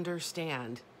 I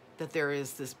understand that there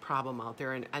is this problem out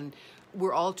there, and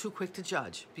we're all too quick to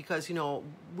judge because, you know,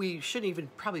 we shouldn't even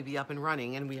probably be up and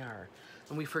running, and we are,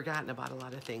 and we've forgotten about a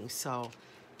lot of things. So,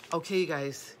 okay, you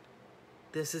guys,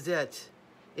 this is it.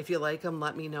 If you like them,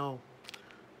 let me know.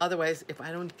 Otherwise, if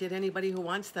I don't get anybody who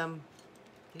wants them,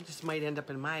 they just might end up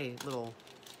in my little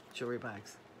jewelry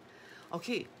box.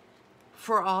 Okay,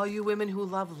 for all you women who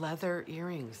love leather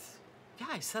earrings. Yeah,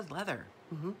 I said leather.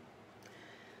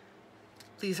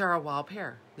 These are a wall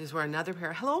pair. These were another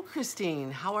pair. Hello,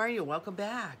 Christine. How are you? Welcome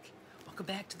back. Welcome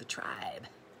back to the tribe.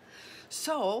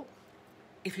 So,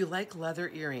 if you like leather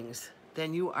earrings,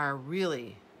 then you are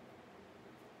really...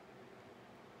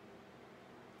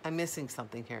 I'm missing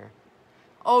something here.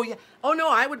 Oh, yeah. Oh, no,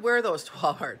 I would wear those to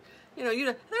Walmart. You know,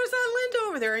 there's that Linda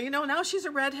over there. You know, now she's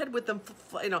a redhead with them.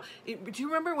 You know, do you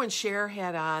remember when Cher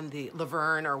had on the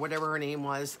Laverne or whatever her name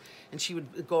was, and she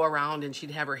would go around and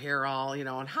she'd have her hair all, you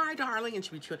know, and hi, darling, and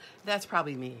she'd be chewing. That's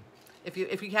probably me. If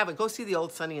you haven't, go see the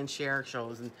old Sonny and Cher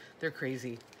shows, and they're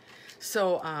crazy.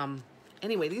 So,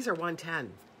 anyway, these are 110.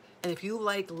 And if you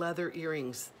like leather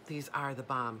earrings, these are the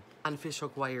bomb on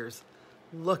fishhook wires.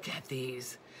 Look at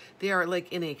these. They are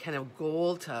like in a kind of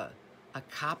gold to a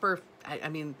copper. I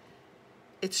mean,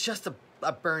 it's just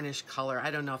a burnished color.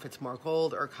 I don't know if it's more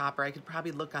gold or copper. I could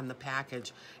probably look on the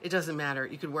package. It doesn't matter.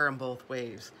 You could wear them both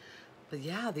ways. But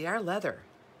yeah, they are leather.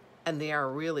 And they are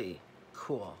really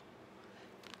cool.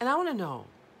 And I want to know,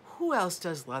 who else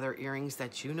does leather earrings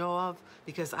that you know of?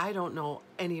 Because I don't know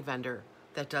any vendor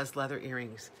that does leather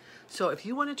earrings. So if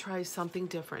you want to try something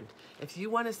different, if you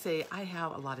want to say, I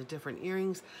have a lot of different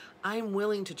earrings, I'm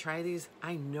willing to try these,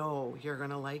 I know you're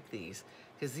going to like these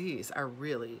because these are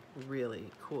really,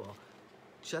 really cool.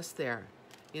 Just there.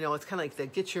 You know, it's kind of like the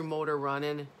get your motor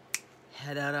running,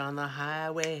 head out on the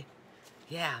highway.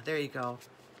 Yeah, there you go.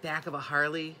 Back of a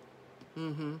Harley.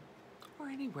 Or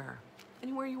anywhere.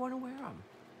 Anywhere you want to wear them.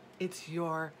 It's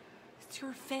your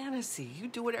fantasy. You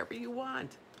do whatever you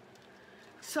want.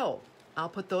 So, I'll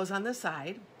put those on the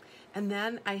side. And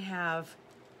then I have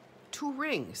 2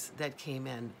 rings that came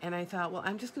in. And I thought, well,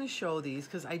 I'm just going to show these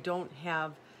because I don't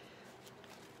have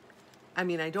a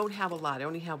lot. I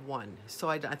only have one. So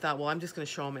I thought, well, I'm just going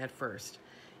to show them at first.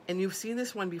 And you've seen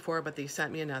this one before, but they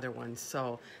sent me another one.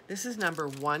 So this is number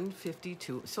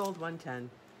 152. Sold 110.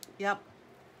 Yep.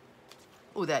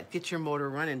 Oh, that get your motor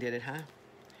running did it, huh?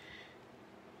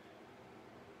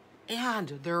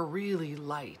 And they're really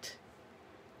light.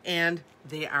 And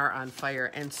they are on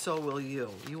fire, and so will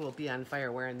you. You will be on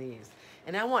fire wearing these.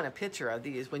 And I want a picture of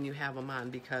these when you have them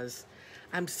on because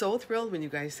I'm so thrilled when you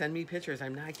guys send me pictures.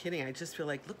 I'm not kidding. I just feel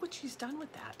like, look what she's done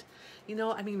with that. You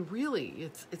know, I mean, really,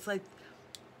 it's like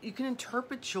you can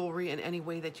interpret jewelry in any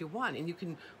way that you want, and you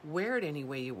can wear it any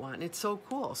way you want. And it's so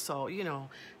cool. So, you know,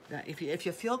 if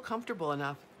you feel comfortable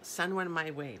enough, send one my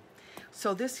way.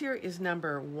 So this here is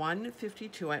number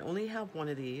 152. I only have one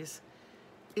of these.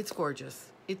 It's gorgeous.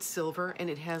 It's silver, and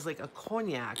it has like a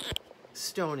cognac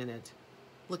stone in it.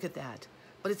 Look at that.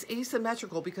 But it's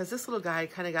asymmetrical because this little guy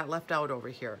kind of got left out over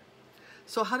here.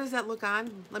 So how does that look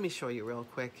on? Let me show you real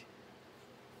quick.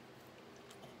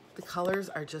 The colors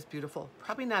are just beautiful.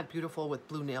 Probably not beautiful with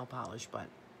blue nail polish, but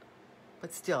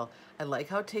still, I like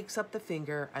how it takes up the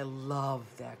finger. I love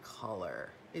that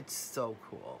color. It's so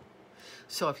cool.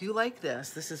 So if you like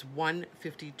this is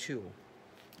 152.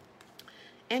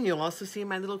 And you'll also see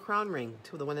my little crown ring,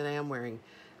 to the one that I am wearing.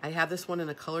 I have this one in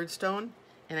a colored stone,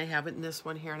 and I have it in this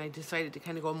one here, and I decided to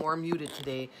kind of go more muted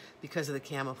today because of the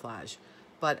camouflage.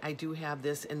 but I do have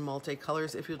this in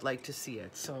multicolors if you'd like to see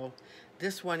it. So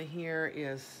this one here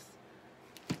is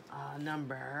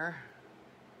number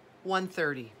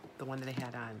 130, the one that I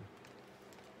had on.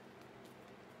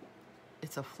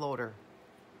 It's a floater.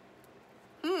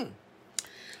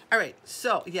 All right,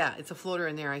 so yeah, it's a floater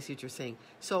in there. I see what you're saying.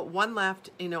 So one left.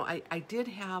 You know, I did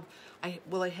have, I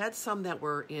had some that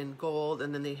were in gold,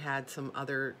 and then they had some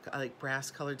other like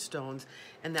brass colored stones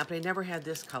and that, but I never had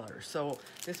this color. So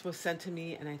this was sent to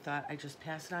me, and I thought I'd just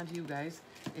pass it on to you guys.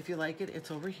 If you like it,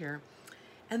 it's over here.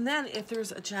 And then if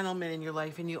there's a gentleman in your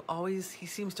life and he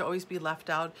seems to always be left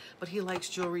out, but he likes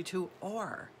jewelry too,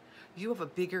 or you have a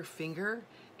bigger finger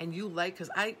and you like,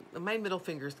 because my middle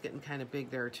finger is getting kind of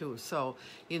big there too. So,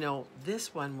 you know,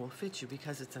 this one will fit you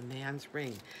because it's a man's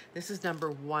ring. This is number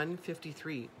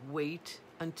 153. Wait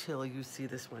until you see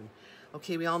this one.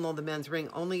 Okay, we all know the men's ring.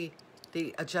 Only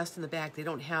they adjust in the back. They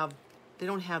don't have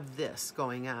this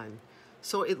going on.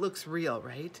 So it looks real,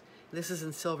 right? This is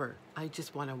in silver. I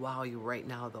just want to wow you right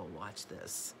now though. Watch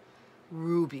this.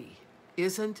 Ruby.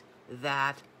 Isn't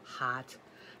that hot?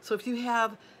 So if you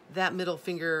have that middle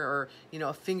finger, or, you know,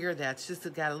 a finger that's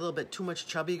just got a little bit too much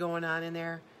chubby going on in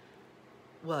there,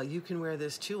 well, you can wear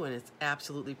this too, and it's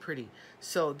absolutely pretty.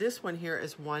 So this one here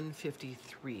is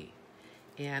 153,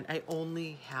 and I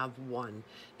only have one.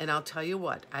 And I'll tell you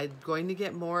what, I'm going to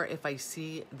get more if I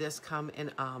see this come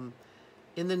in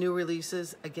the new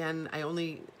releases. Again,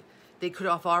 they could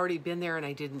have already been there and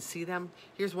I didn't see them.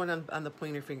 Here's one on the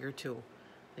pointer finger too,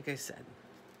 like I said.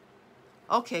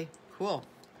 Okay, cool.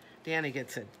 Dana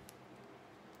gets it.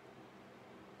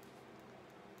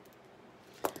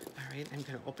 All right, I'm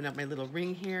going to open up my little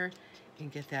ring here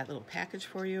and get that little package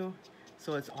for you.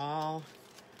 So it's all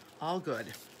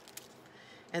good.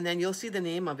 And then you'll see the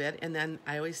name of it. And then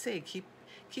I always say, keep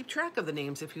track of the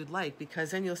names if you'd like,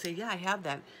 because then you'll say, yeah, I have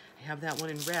that. I have that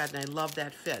one in red and I love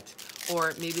that fit.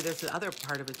 Or maybe there's the other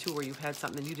part of it too where you've had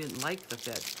something and you didn't like the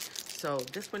fit. So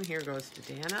this one here goes to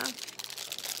Dana.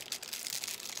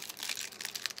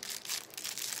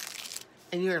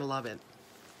 And you're going to love it.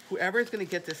 Whoever is going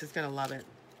to get this is going to love it.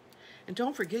 And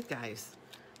don't forget, guys,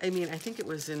 I mean, I think it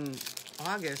was in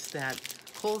August that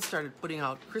Kohl's started putting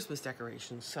out Christmas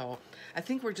decorations. So I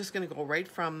think we're just going to go right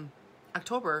from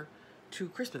October to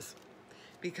Christmas.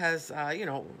 Because, you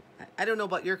know, I don't know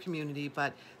about your community,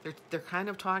 but they're kind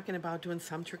of talking about doing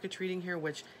some trick-or-treating here,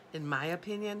 which, in my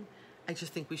opinion, I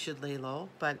just think we should lay low.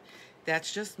 But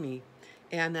that's just me.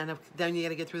 And then you got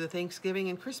to get through the Thanksgiving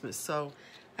and Christmas. So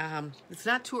it's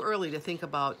not too early to think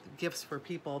about gifts for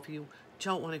people if you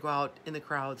don't want to go out in the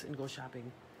crowds and go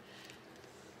shopping.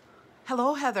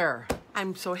 Hello, Heather.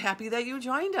 I'm so happy that you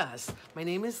joined us. My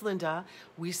name is Linda.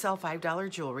 We sell $5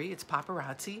 jewelry. It's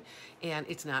Paparazzi, and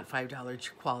it's not $5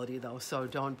 quality though, so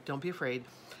don't be afraid.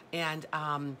 And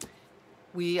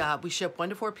we ship 1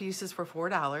 to 4 pieces for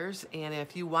 $4. And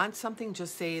if you want something,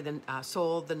 just say the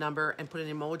sold, the number, and put an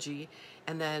emoji.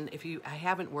 And then if I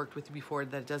haven't worked with you before,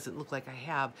 that doesn't look like I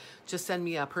have, just send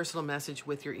me a personal message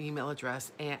with your email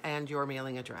address and your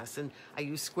mailing address. And I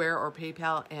use Square or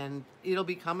PayPal, and it'll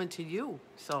be coming to you.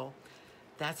 So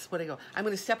that's what I go. I'm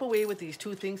going to step away with these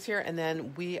 2 things here, and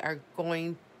then we are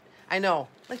going, I know,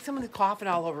 like someone's coughing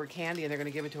all over candy and they're going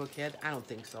to give it to a kid. I don't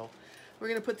think so. We're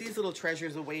going to put these little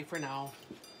treasures away for now.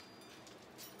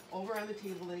 Over on the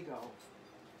table they go.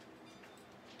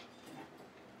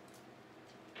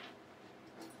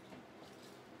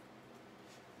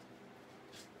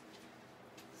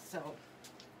 So, all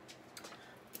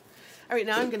right,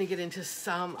 now I'm going to get into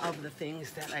some of the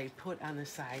things that I put on the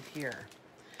side here.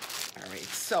 All right,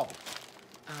 so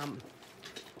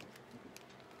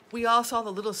we all saw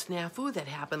the little snafu that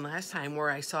happened last time where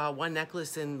I saw one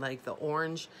necklace in like the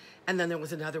orange, and then there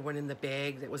was another one in the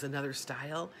bag that was another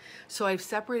style. So I've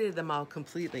separated them out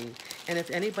completely. And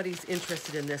if anybody's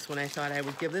interested in this one, I thought I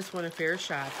would give this one a fair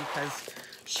shot because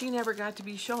she never got to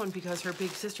be shown because her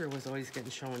big sister was always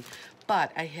getting shown.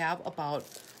 But I have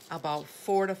about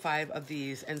 4 to 5 of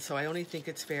these, and so I only think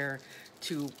it's fair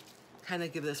to kind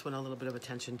of give this one a little bit of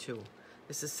attention too.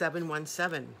 This is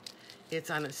 717.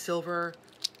 It's on a silver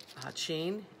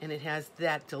chain, and it has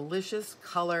that delicious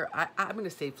color. I'm going to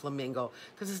say flamingo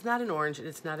because it's not an orange and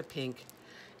it's not a pink.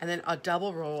 And then a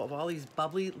double row of all these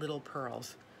bubbly little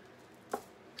pearls.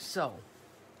 So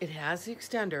it has the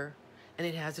extender, and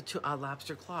it has a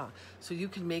lobster claw. So you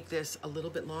can make this a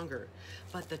little bit longer.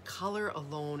 But the color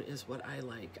alone is what I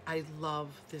like. I love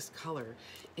this color.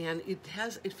 And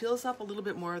it fills up a little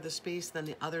bit more of the space than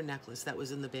the other necklace that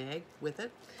was in the bag with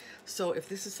it. So if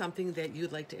this is something that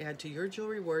you'd like to add to your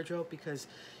jewelry wardrobe because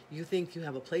you think you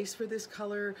have a place for this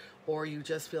color, or you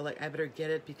just feel like I better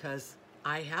get it because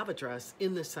I have a dress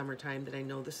in the summertime that I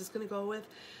know this is going to go with.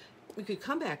 We could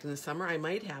come back in the summer. I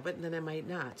might have it, and then I might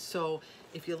not. So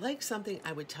if you like something,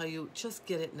 I would tell you, just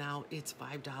get it now. It's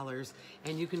 $5,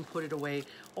 and you can put it away,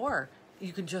 or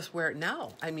you can just wear it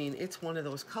now. I mean, it's one of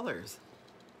those colors.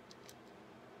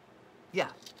 Yeah.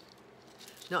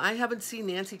 Now, I haven't seen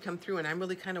Nancy come through, and I'm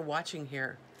really kind of watching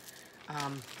here.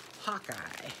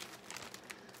 Hawkeye.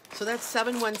 So that's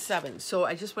 717. So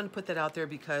I just want to put that out there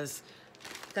because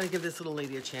I'm going to give this little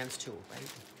lady a chance too, right?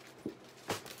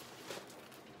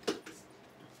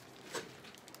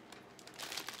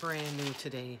 Brand new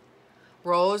today.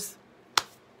 Rose,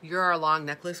 you're our long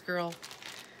necklace girl.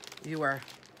 You are.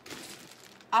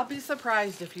 I'll be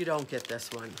surprised if you don't get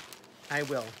this one. I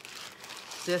will.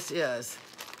 This is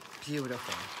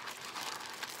beautiful.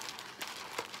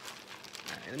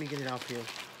 All right, let me get it out for you.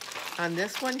 On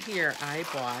this one here, I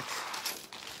bought,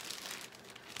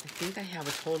 I think I have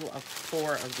a total of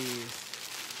 4 of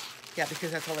these. Yeah,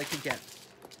 because that's all I could get.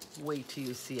 Wait till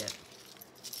you see it.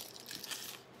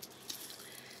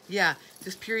 Yeah,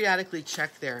 just periodically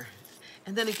check there.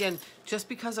 And then again, just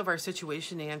because of our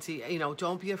situation, Nancy, you know,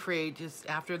 don't be afraid. Just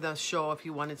after the show, if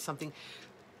you wanted something,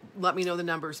 let me know the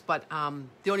numbers. But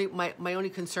my only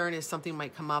concern is something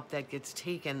might come up that gets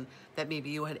taken that maybe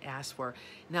you had asked for.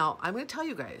 Now, I'm going to tell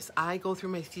you guys, I go through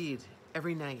my feed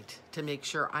every night to make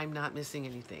sure I'm not missing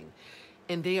anything.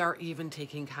 And they are even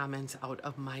taking comments out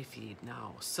of my feed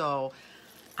now. So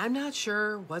I'm not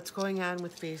sure what's going on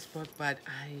with Facebook, but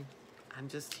I'm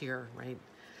just here, right?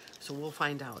 So we'll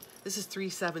find out. This is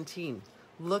 317.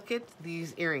 Look at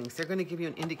these earrings. They're going to give you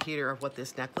an indicator of what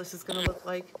this necklace is going to look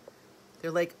like.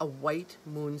 They're like a white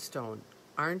moonstone.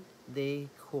 Aren't they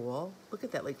cool? Look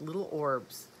at that, like little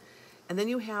orbs. And then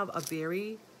you have a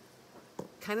very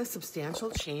kind of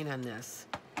substantial chain on this.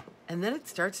 And then it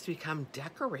starts to become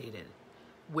decorated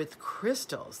with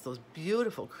crystals, those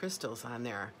beautiful crystals on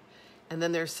there. And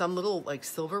then there's some little like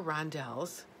silver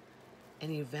rondelles.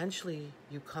 And eventually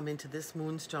you come into this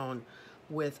moonstone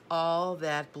with all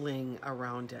that bling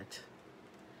around it.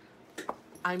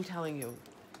 I'm telling you,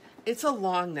 it's a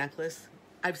long necklace.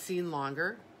 I've seen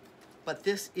longer, but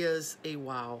this is a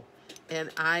wow. And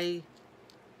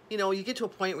you know, you get to a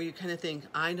point where you kind of think,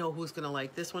 I know who's going to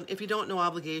like this one. If you don't, no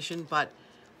obligation, but,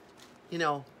 you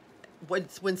know,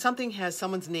 when something has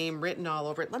someone's name written all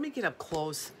over it, let me get up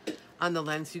close on the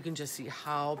lens. You can just see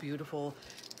how beautiful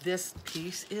this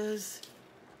piece is.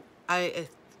 I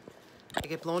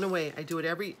get blown away. I do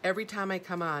it every time I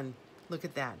come on. Look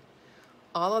at that.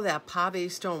 All of that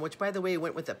pave stone, which, by the way,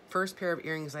 went with the first pair of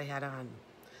earrings I had on.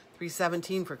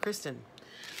 317 for Kristen.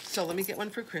 So let me get one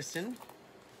for Kristen.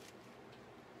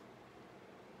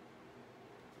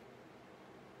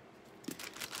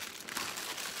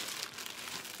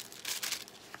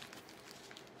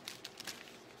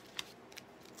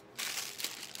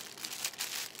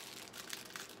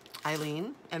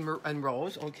 Eileen and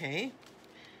Rose, okay.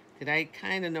 Did I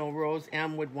kind of know Rose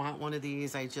M would want one of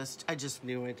these? I just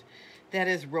knew it. That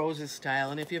is Rose's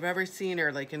style. And if you've ever seen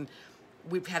her, like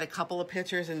we've had a couple of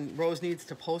pictures and Rose needs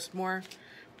to post more,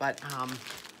 but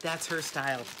that's her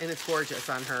style and it's gorgeous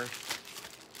on her.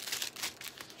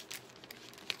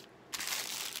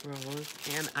 Rose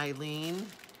and Eileen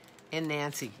and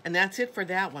Nancy. And that's it for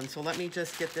that one. So let me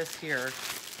just get this here.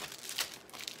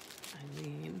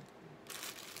 Eileen.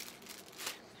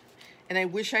 And I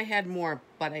wish I had more,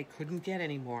 but I couldn't get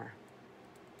any more.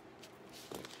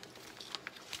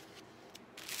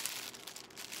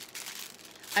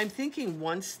 I'm thinking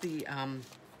once the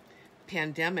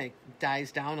pandemic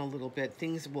dies down a little bit,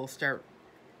 things will start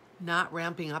not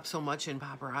ramping up so much in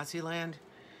paparazzi land,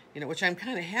 you know, which I'm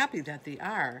kind of happy that they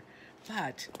are.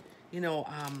 But, you know,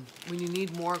 when you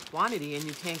need more quantity and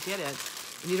you can't get it,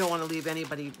 and you don't want to leave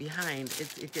anybody behind,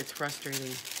 it gets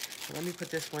frustrating. So let me put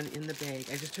this one in the bag.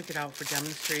 I just took it out for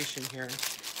demonstration here,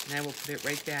 and I will put it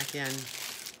right back in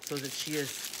so that she is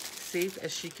safe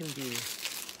as she can be.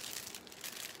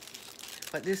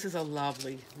 But this is a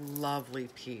lovely, lovely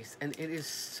piece, and it is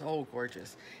so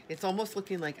gorgeous. It's almost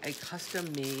looking like a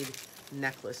custom-made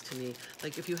necklace to me.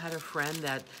 Like if you had a friend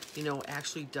that, you know,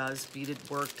 actually does beaded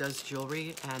work, does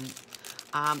jewelry, and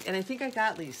I think I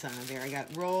got Lisa on there. I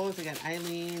got Rose, I got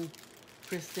Eileen,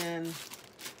 Kristen.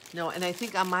 No, and I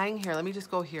think on mine here, let me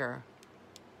just go here.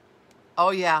 Oh,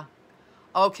 yeah.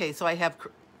 Okay, so I have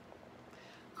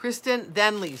Kristen,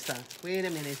 then Lisa. Wait a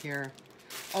minute here.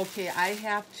 Okay, I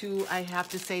have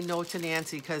to say no to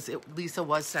Nancy because Lisa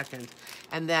was second.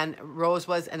 And then Rose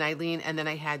was, and Eileen, and then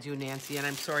I had you, Nancy, and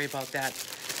I'm sorry about that.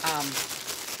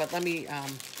 But let me,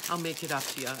 I'll make it up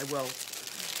to you. I will.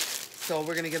 So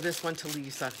we're going to give this one to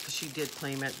Lisa because she did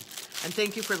claim it. And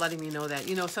thank you for letting me know that.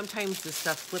 You know, sometimes this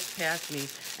stuff slips past me,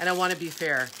 and I want to be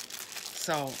fair.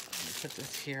 So, let me put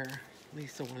this here.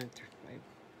 Lisa wanted to...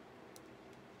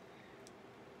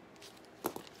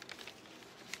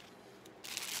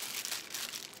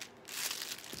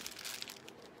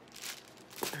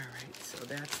 Alright, so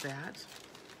that's that.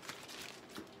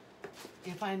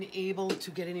 If I'm able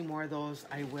to get any more of those,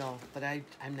 I will, but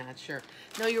I'm not sure.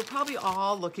 Now, you're probably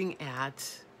all looking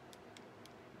at...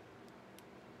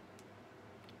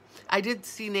 I did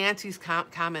see Nancy's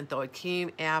comment, though. It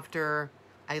came after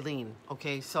Eileen.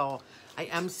 Okay, so I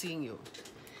am seeing you.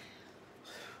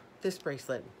 This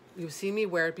bracelet. You've seen me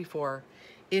wear it before.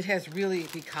 It has really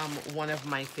become one of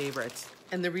my favorites.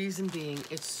 And the reason being,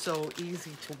 it's so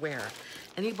easy to wear.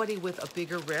 Anybody with a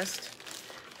bigger wrist,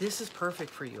 this is perfect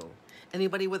for you.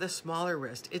 Anybody with a smaller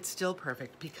wrist, it's still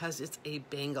perfect because it's a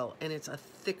bangle and it's a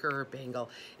thicker bangle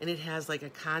and it has like a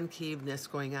concaveness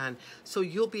going on. So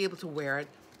you'll be able to wear it.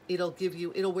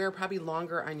 It'll wear probably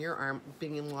longer on your arm,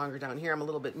 being longer down here. I'm a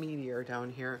little bit meatier down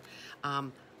here.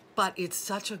 But it's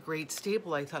such a great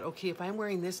staple. I thought, okay, if I'm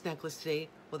wearing this necklace today,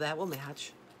 well, that will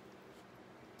match.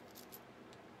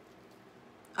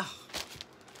 Oh.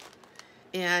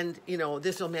 And, you know,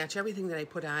 this will match everything that I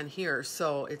put on here.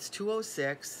 So it's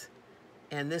 206,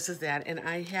 and this is that. And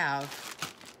I have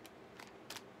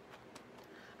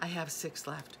 6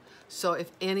 left. So if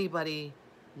anybody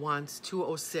wants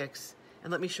 206, and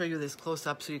let me show you this close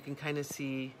up so you can kind of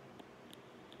see.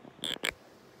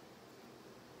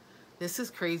 This is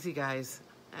crazy, guys.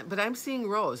 But I'm seeing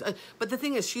Rose. But the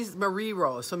thing is, she's Marie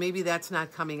Rose, so maybe that's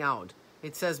not coming out.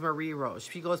 It says Marie Rose.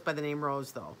 She goes by the name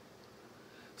Rose, though.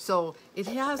 So it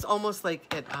has almost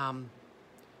like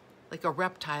a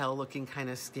reptile-looking kind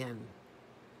of skin.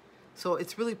 So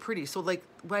it's really pretty. So like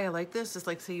why I like this is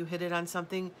like, say you hit it on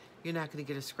something, you're not going to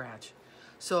get a scratch.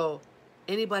 So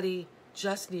anybody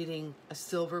just needing a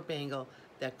silver bangle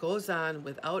that goes on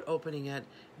without opening it,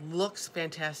 looks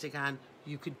fantastic on,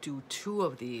 you could do 2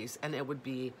 of these and it would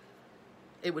be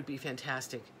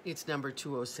fantastic. It's number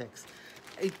 206.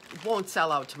 It won't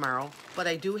sell out tomorrow, but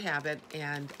I do have it,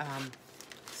 and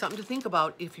something to think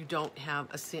about if you don't have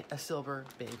a silver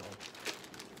bangle.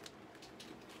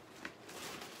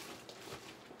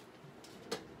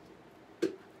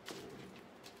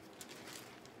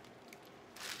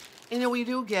 You know, we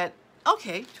do get,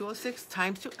 okay, 206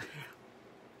 times 2.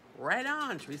 Right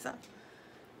on, Teresa.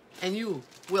 And you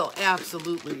will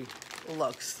absolutely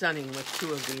look stunning with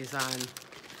 2 of these on.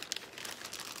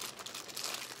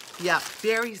 Yeah,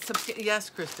 very, yes,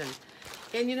 Kristen.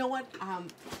 And you know what?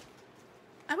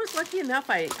 I was lucky enough,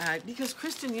 because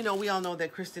Kristen, you know, we all know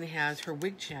that Kristen has her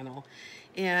wig channel,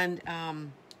 and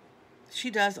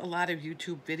she does a lot of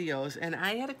YouTube videos, and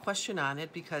I had a question on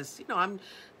it because, you know, I'm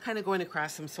kind of going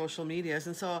across some social medias,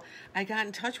 and so I got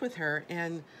in touch with her,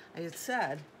 and I had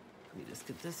said, let me just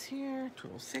get this here,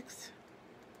 206.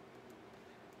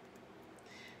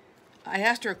 I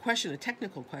asked her a question, a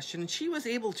technical question, and she was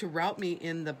able to route me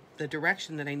in the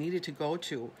direction that I needed to go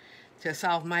to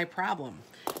solve my problem.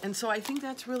 And so I think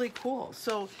that's really cool.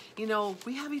 So, you know,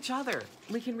 we have each other.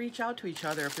 We can reach out to each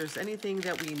other if there's anything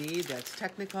that we need that's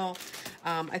technical.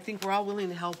 I think we're all willing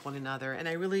to help one another, and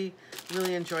I really,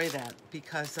 really enjoy that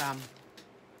because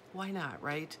why not,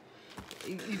 right?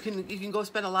 You can go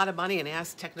spend a lot of money and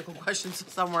ask technical questions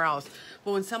somewhere else.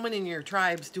 But when someone in your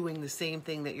tribe's doing the same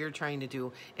thing that you're trying to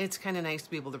do, it's kind of nice to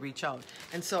be able to reach out.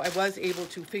 And so I was able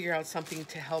to figure out something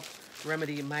to help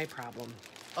remedy my problem.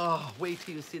 Oh, wait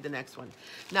till you see the next one.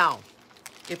 Now,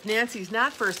 if Nancy's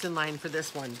not first in line for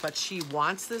this one, but she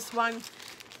wants this one,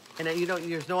 and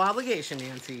there's no obligation,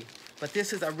 Nancy, but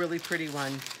this is a really pretty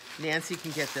one. Nancy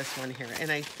can get this one here.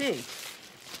 And I think,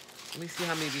 let me see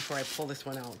how many before I pull this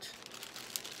one out.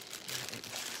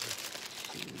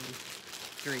 1, 2,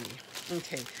 3.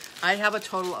 Okay, I have a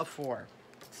total of 4.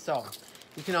 So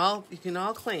you can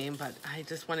all claim, but I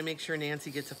just want to make sure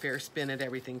Nancy gets a fair spin at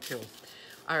everything too.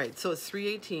 All right, so it's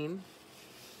 318.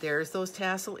 There's those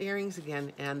tassel earrings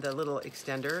again and the little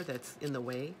extender that's in the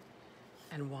way.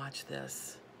 And watch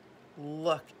this.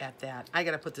 Look at that. I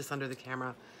got to put this under the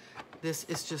camera. This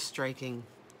is just striking.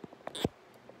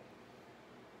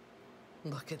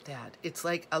 Look at that. It's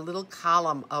like a little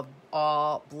column of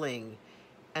all bling.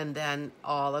 And then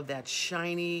all of that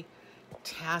shiny,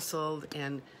 tasseled,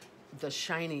 and the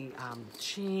shiny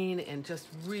chain, and just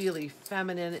really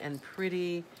feminine and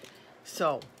pretty.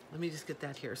 So let me just get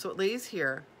that here. So it lays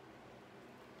here,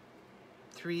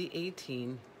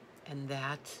 318, and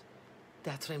that's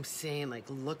what I'm saying. Like,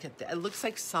 look at that. It looks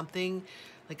like something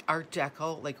like Art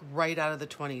Deco, like right out of the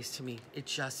 20s to me. It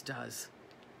just does.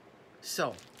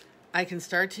 So I can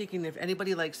start taking, if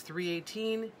anybody likes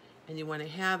 318 and you want to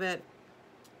have it,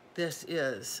 this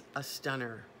is a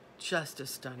stunner. Just a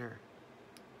stunner.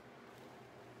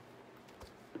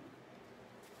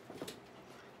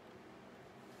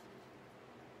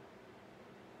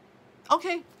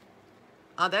 Okay.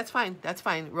 That's fine. That's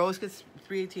fine. Rose gets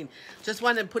 318. Just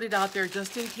wanted to put it out there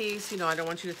just in case, you know, I don't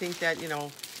want you to think that, you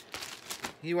know,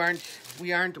 we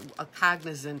aren't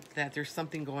cognizant that there's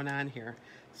something going on here.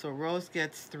 So Rose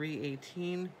gets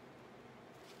 318.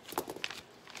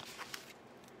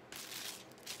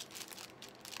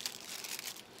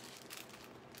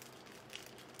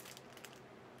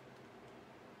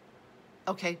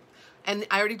 Okay. And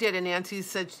I already did, and Nancy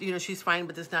said, you know, she's fine,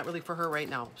 but it's not really for her right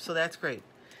now. So that's great.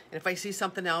 And if I see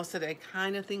something else that I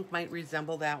kind of think might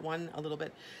resemble that one a little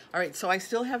bit. All right, so I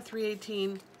still have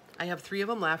 318. I have 3 of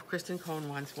them left. Kristen Cohn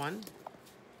wants one.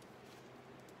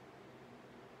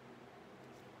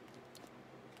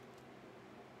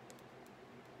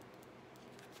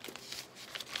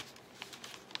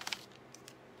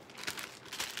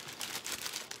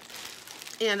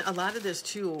 And a lot of this,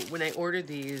 too, when I ordered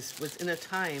these, was in a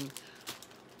time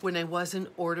when I wasn't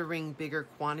ordering bigger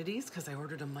quantities, because I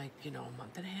ordered them, like, you know, a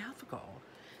month and a half ago.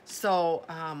 So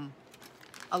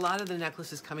a lot of the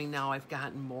necklaces coming now, I've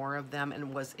gotten more of them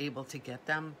and was able to get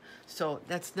them. So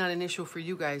that's not an issue for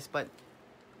you guys, but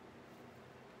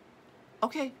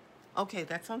okay,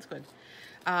 that sounds good.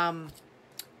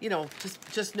 You know,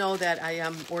 just know that I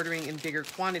am ordering in bigger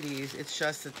quantities. It's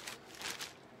just that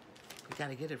we got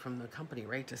to get it from the company,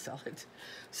 right, to sell it.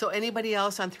 So anybody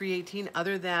else on 318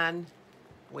 other than,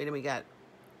 wait a minute, we got,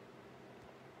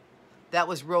 that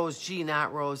was Rose G,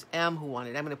 not Rose M who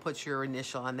wanted. I'm going to put your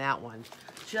initial on that one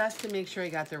just to make sure I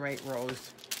got the right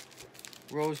Rose.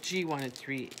 Rose G wanted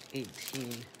 318.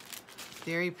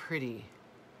 Very pretty.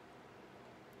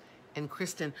 And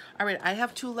Kristen, all right, I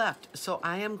have 2 left, so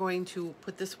I am going to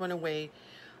put this one away.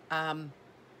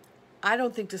 I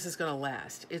don't think this is going to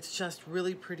last. It's just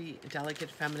really pretty, delicate,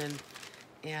 feminine,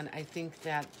 and I think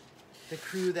that the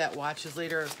crew that watches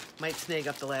later might snag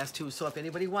up the last 2. So if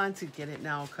anybody wants it, get it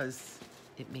now, because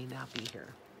it may not be here.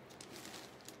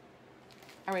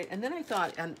 All right, and then I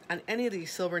thought on any of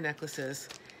these silver necklaces,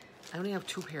 I only have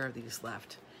 2 pair of these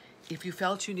left. If you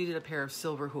felt you needed a pair of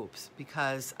silver hoops,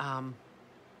 because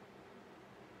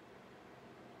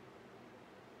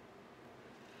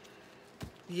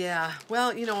yeah,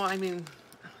 well, you know, I mean,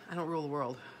 I don't rule the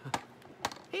world.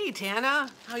 Hey,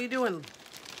 Tana, how you doing?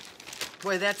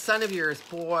 Boy, that son of yours,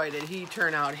 boy, did he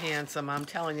turn out handsome. I'm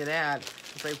telling you that.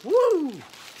 It's like, woo!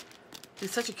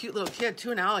 He's such a cute little kid,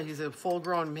 too, now. He's a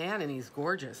full-grown man, and he's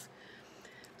gorgeous.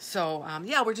 So,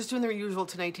 yeah, we're just doing the usual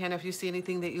tonight, Tana. If you see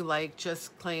anything that you like,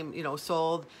 just claim, you know,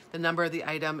 sold, the number of the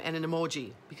item, and an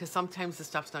emoji, because sometimes the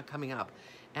stuff's not coming up.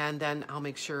 And then I'll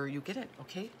make sure you get it,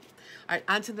 okay? All right,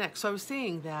 on to the next. So I was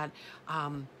saying that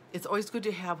it's always good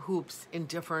to have hoops in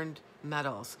different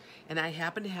metals. And I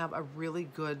happen to have a really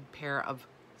good pair of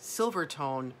silver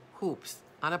tone hoops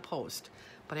on a post,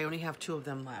 but I only have 2 of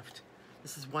them left.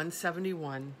 This is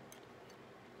 171,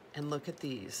 and look at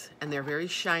these. And they're very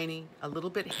shiny, a little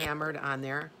bit hammered on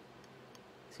there.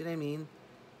 See what I mean?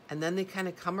 And then they kind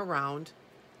of come around,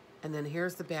 and then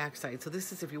here's the back side. So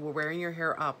this is if you were wearing your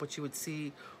hair up, what you would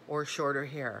see, or shorter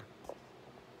hair.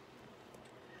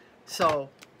 So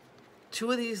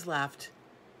 2 of these left.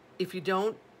 If you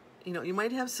don't, you know, you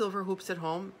might have silver hoops at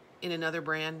home in another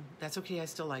brand. That's okay, I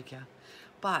still like you.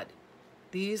 But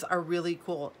these are really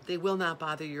cool. They will not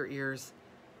bother your ears.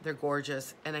 They're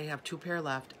gorgeous, and I have 2 pair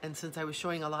left. And since I was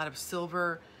showing a lot of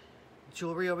silver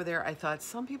jewelry over there, I thought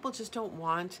some people just don't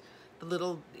want the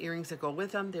little earrings that go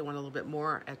with them. They want a little bit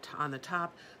more on the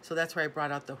top. So that's why I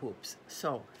brought out the hoops.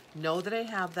 So know that I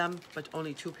have them, but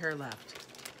only 2 pair left.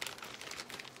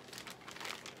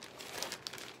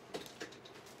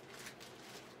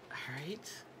 All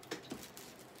right.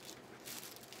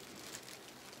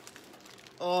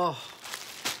 Oh,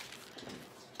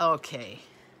 okay.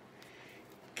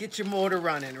 Get your motor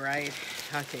running, right?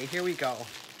 Okay, here we go.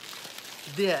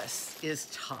 This is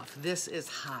tough. This is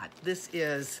hot. This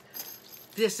is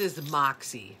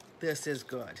moxie. This is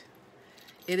good.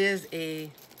 It is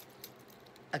a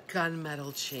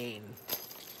gunmetal chain,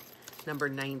 number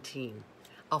 19.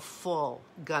 A full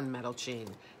gunmetal chain,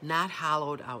 not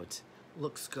hollowed out.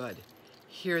 Looks good.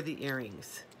 Here are the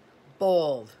earrings.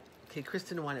 Bold. Okay,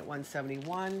 Kristen wanted 171.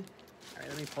 All right,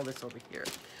 let me pull this over here.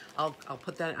 I'll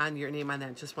put that on your name on that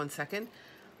in just 1 second.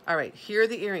 All right, here are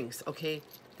the earrings, okay?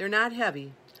 They're not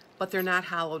heavy, but they're not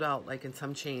hollowed out like in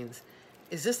some chains.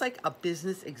 Is this like a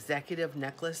business executive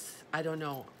necklace? I don't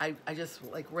know. I just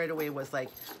like right away was like,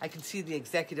 I can see the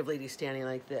executive lady standing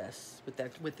like this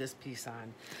with this piece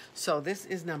on. So this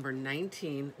is number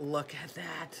 19. Look at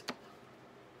that.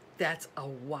 That's a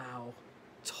wow.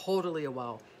 Totally a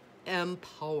wow.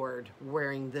 Empowered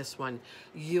wearing this one.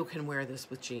 You can wear this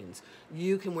with jeans.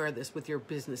 You can wear this with your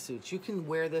business suits. You can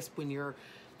wear this when you're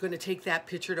going to take that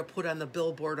picture to put on the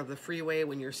billboard of the freeway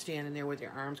when you're standing there with your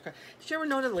arms crossed. Did you ever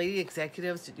know that lady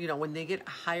executives, you know, when they get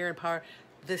higher in power,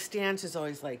 the stance is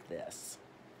always like this?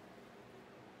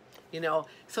 You know,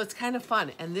 so it's kind of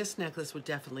fun. And this necklace would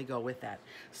definitely go with that.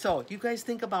 So you guys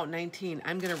think about 19.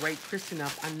 I'm going to write Kristen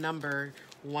up on number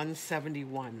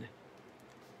 171.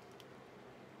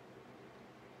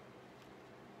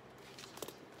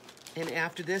 And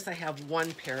after this, I have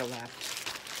one pair left.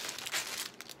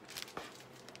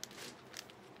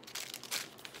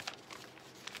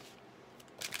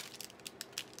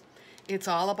 It's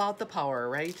all about the power,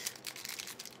 right?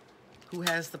 Who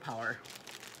has the power?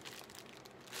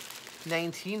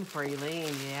 19 for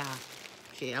Elaine, yeah.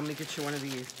 Okay, I'm gonna get you one of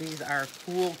these. These are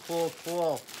cool, cool,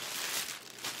 cool.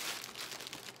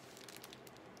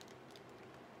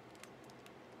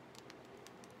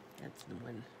 That's the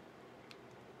one.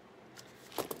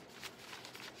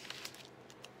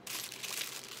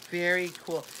 Very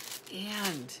cool.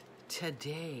 And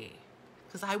today,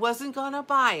 because I wasn't going to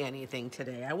buy anything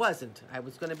today. I wasn't. I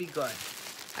was going to be good.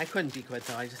 I couldn't be good,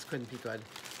 though. I just couldn't be good.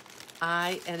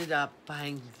 I ended up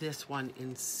buying this one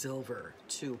in silver,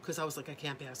 too, because I was like, I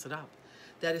can't pass it up.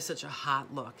 That is such a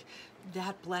hot look.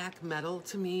 That black metal,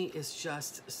 to me, is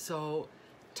just so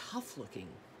tough looking.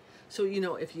 So, you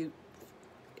know, if you...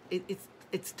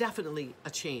 It's definitely a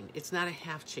chain. It's not a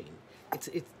half chain. It's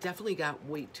definitely got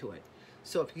weight to it.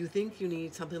 So if you think you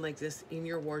need something like this in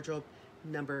your wardrobe,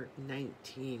 number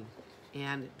 19.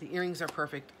 And the earrings are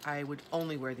perfect. I would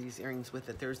only wear these earrings with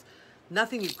it. There's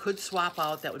nothing you could swap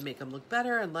out that would make them look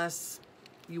better unless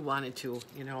you wanted to,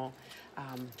 you know,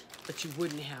 but you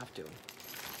wouldn't have to.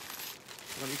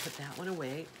 Let me put that one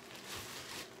away.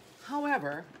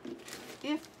 However,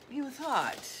 if you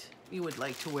thought you would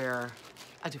like to wear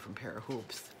a different pair of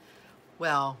hoops,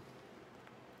 well,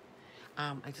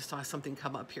 I just saw something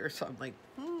come up here, so I'm like,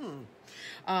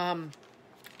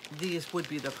 these would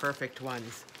be the perfect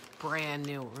ones. Brand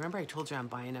new. Remember I told you I'm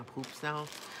buying up hoops now?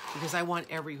 Because I want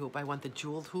every hoop. I want the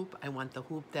jeweled hoop. I want the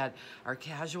hoop that are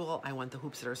casual. I want the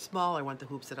hoops that are small. I want the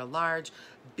hoops that are large.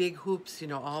 Big hoops, you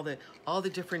know, all the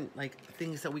different like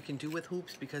things that we can do with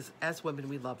hoops, because as women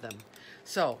we love them.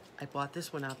 So I bought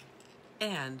this one up,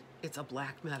 and it's a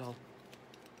black metal.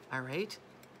 All right?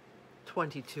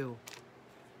 22.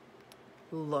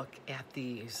 Look at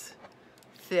these.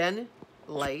 Thin,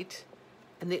 light,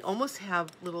 and they almost have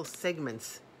little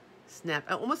segments snap.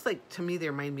 Almost like, to me, they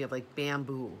remind me of like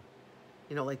bamboo.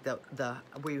 You know, like the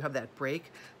where you have that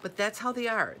break. But that's how they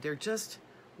are. They're just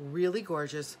really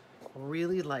gorgeous,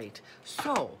 really light.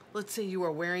 So, let's say you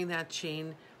were wearing that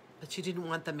chain, but you didn't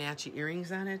want the matchy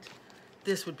earrings on it.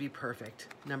 This would be perfect.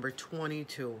 Number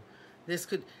 22.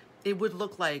 It would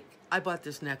look like I bought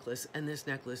this necklace, and this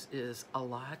necklace is a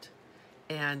lot.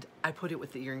 And I put it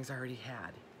with the earrings I already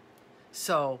had.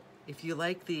 So if you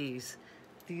like these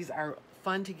are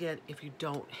fun to get if you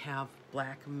don't have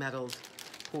black metalled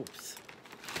hoops.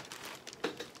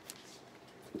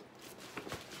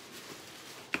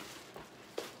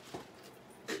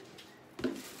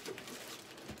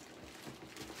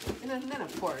 And then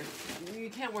of course, you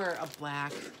can't wear a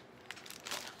black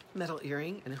metal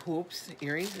earring and hoops,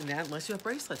 earrings, and that unless you have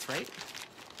bracelets, right?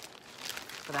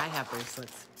 But I have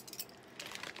bracelets.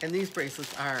 And these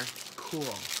bracelets are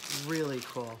cool, really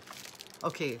cool.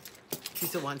 Okay,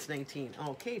 Teresa wants 19.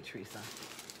 Okay, Teresa.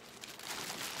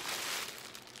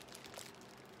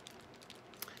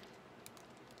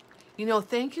 You know,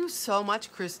 thank you so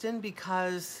much, Kristen,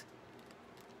 because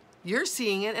you're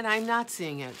seeing it and I'm not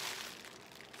seeing it.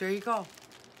 There you go.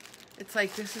 It's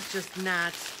like, this is just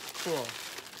not cool.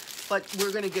 But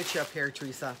we're going to get you a pair,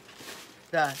 Teresa.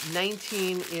 The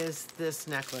 19 is this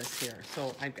necklace here.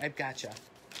 So I've got you.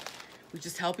 We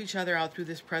just help each other out through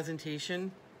this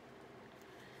presentation.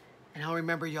 And I'll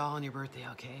remember y'all on your birthday,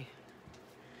 okay?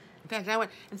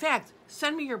 In fact,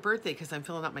 send me your birthday, because I'm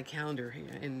filling out my calendar.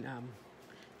 And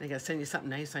I got to send you something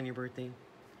nice on your birthday.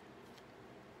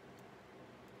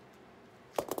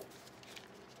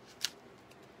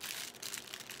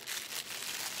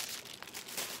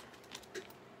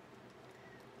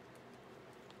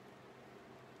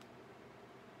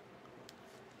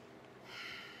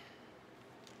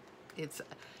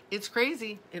 It's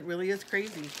crazy. It really is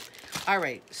crazy. All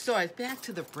right, so back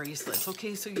to the bracelets.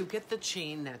 Okay, so you get the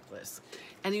chain necklace.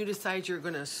 and you decide you're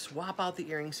going to swap out the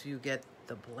earrings so you get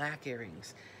the black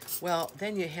earrings. Well,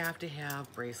 then you have to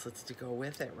have bracelets to go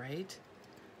with it, right?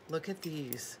 Look at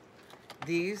these.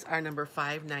 These are number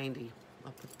 590.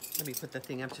 Let me put the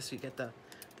thing up just so you get the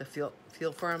feel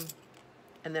for them.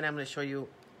 And then I'm going to show you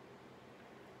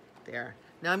there.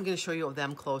 Now I'm going to show you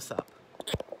them close up.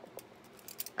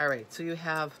 All right, so you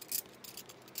have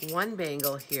one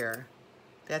bangle here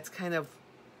that's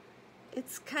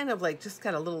it's kind of like just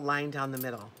got a little line down the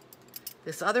middle.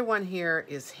 This other one here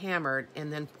is hammered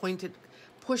and then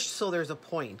pushed so there's a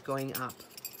point going up.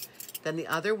 Then the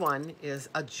other one is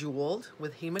a jeweled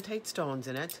with hematite stones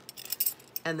in it.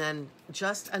 And then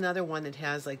just another one that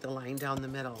has like the line down the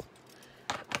middle.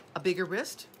 A bigger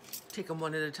wrist. Take them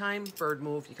one at a time. Bird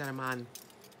move. You got them on.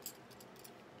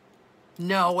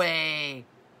 No way.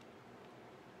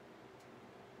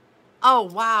 Oh,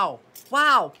 wow.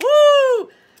 Wow. Woo!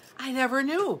 I never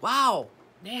knew. Wow.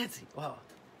 Nancy. Wow.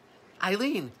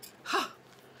 Eileen. Huh.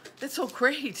 That's so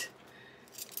great.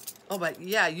 Oh, but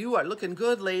yeah, you are looking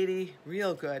good, lady.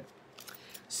 Real good.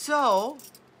 So,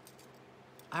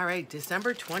 all right,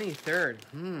 December 23rd.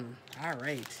 All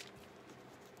right.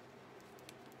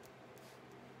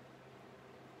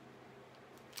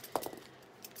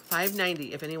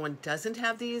 $5.90. If anyone doesn't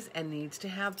have these and needs to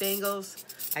have bangles,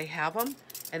 I have them,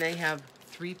 and I have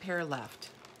 3 pair left.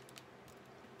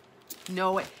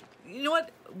 No way. You know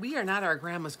what? We are not our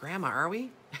grandma's grandma, are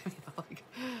we? Like,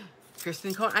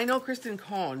 Kristen Cohn. I know Kristen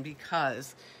Cohn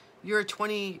because you're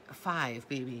 25,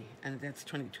 baby, and that's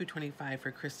 225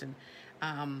 for Kristen.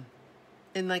 And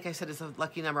like I said, it's a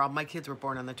lucky number. All my kids were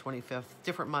born on the 25th,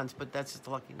 different months, but that's just a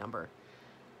lucky number.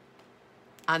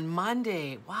 On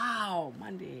Monday, wow,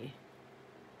 Monday.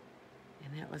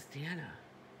 And that was Deanna.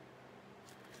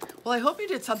 Well, I hope you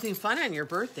did something fun on your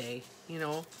birthday, you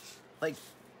know, like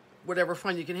whatever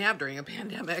fun you can have during a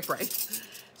pandemic, right?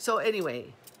 So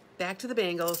anyway, back to the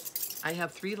bangles. I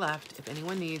have 3 left if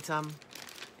anyone needs them.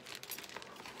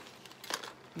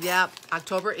 Yep,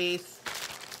 October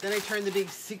 8th. Then I turned the big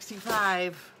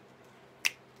 65.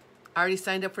 Already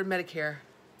signed up for Medicare.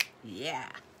 Yeah,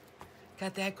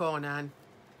 got that going on.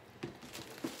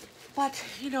 But,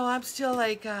 you know, I'm still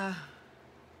like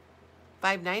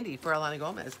 $5.90 for Alana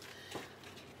Gomez.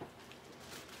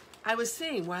 I was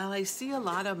saying, while I see a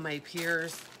lot of my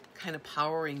peers kind of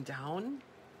powering down,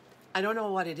 I don't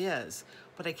know what it is,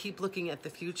 but I keep looking at the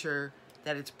future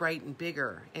that it's bright and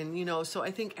bigger. And, you know, so I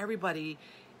think everybody,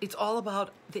 it's all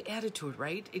about the attitude,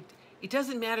 right? It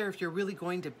doesn't matter if you're really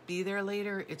going to be there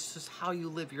later. It's just how you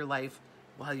live your life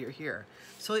while you're here.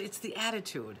 So it's the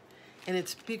attitude, and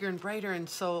it's bigger and brighter. And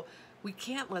so we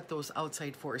can't let those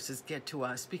outside forces get to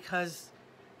us because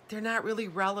they're not really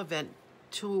relevant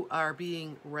to our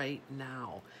being right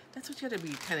now. That's what you have to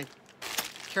be kind of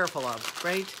careful of,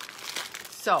 right?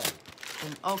 So,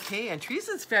 and okay, and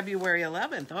Teresa's February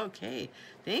 11th. Okay,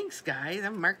 thanks, guys.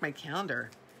 I'm mark my calendar.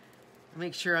 I'll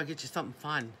make sure I'll get you something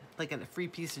fun, like a free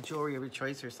piece of jewelry of your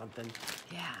choice or something.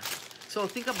 Yeah. So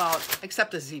think about,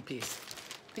 except a Z piece.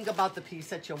 Think about the piece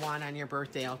that you want on your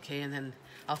birthday, okay? And then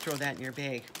I'll throw that in your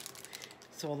bag.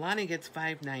 So Alani gets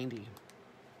 $5.90.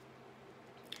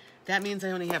 That means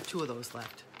I only have 2 of those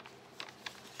left.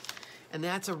 And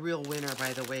that's a real winner,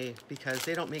 by the way, because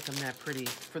they don't make them that pretty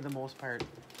for the most part.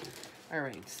 All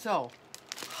right, so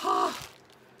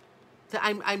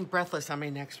I'm breathless on my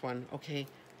next one, okay?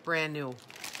 Brand new.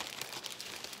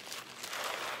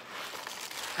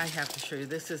 I have to show you.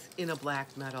 This is in a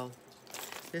black metal.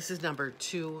 This is number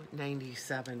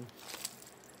 297.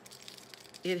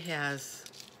 It has,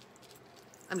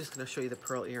 I'm just going to show you the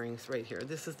pearl earrings right here.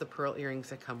 This is the pearl earrings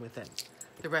that come with it.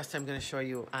 The rest I'm going to show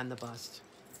you on the bust.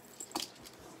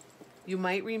 You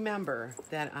might remember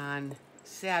that on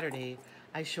Saturday,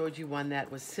 I showed you one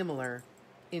that was similar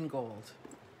in gold.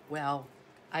 Well,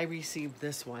 I received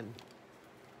this one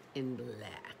in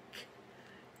black.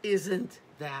 Isn't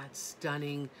that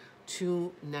stunning?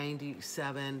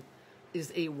 $297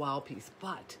 is a wow piece.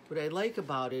 But what I like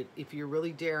about it, if you're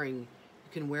really daring, you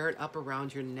can wear it up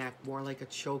around your neck, more like a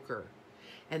choker.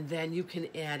 And then you can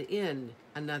add in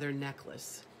another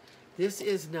necklace. This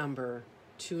is number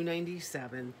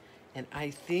 297, and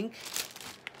I think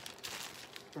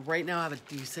right now I have a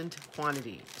decent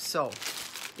quantity. So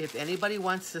if anybody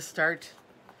wants to start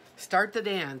the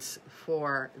dance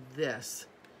for this,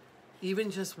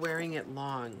 even just wearing it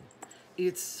long,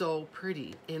 it's so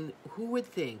pretty. And who would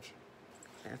think,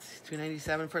 that's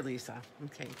 $297 for Lisa.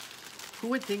 Okay. Who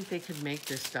would think they could make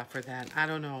this stuff for that? I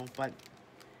don't know, but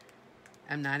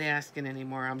I'm not asking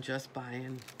anymore. I'm just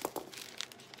buying.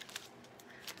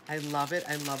 I love it.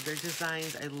 I love their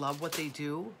designs. I love what they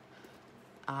do.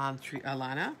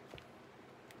 Alana,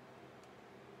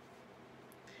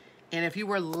 And if you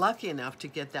were lucky enough to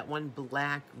get that one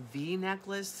black V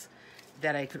necklace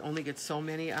that I could only get so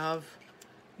many of,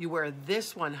 you wear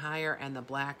this one higher and the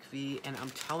black V, and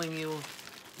I'm telling you,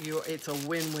 it's a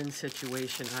win-win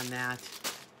situation on that.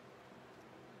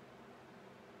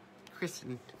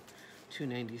 Kristen,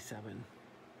 $2.97.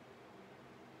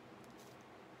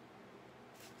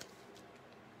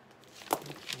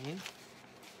 Okay.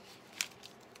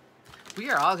 We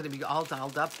are all going to be all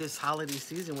dolled up this holiday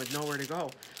season with nowhere to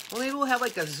go. Well, maybe we'll have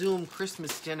like a Zoom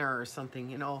Christmas dinner or something,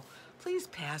 you know. Please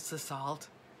pass the salt.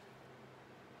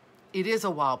 It is a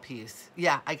wall piece.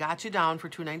 Yeah, I got you down for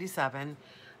 $2.97.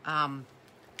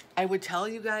 I would tell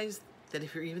you guys that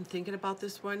if you're even thinking about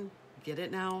this one, get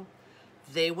it now.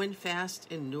 They went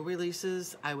fast in new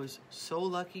releases. I was so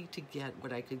lucky to get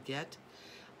what I could get.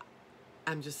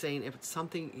 I'm just saying, if it's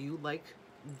something you like,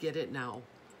 get it now.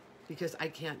 Because I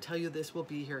can't tell you this will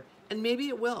be here. And maybe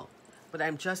it will. But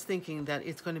I'm just thinking that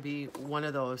it's going to be one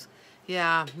of those.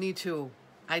 Yeah, me too.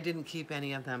 I didn't keep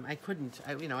any of them. I couldn't.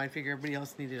 I figure everybody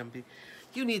else needed them.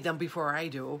 You need them before I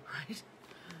do, right?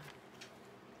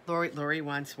 Lori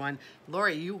wants one.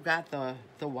 Lori, you got the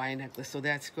Y necklace, so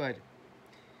that's good.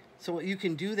 So you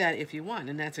can do that if you want.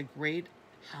 And that's a great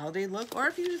holiday look. Or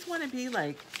if you just want to be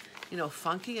like,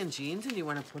 funky in jeans and you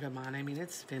want to put them on. I mean,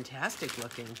 it's fantastic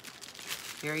looking.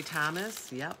 Mary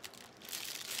Thomas, yep.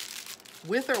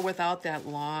 With or without that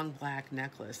long black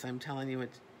necklace, I'm telling you,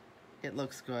 it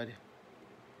looks good.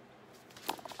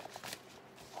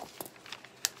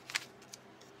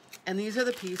 And these are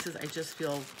the pieces I just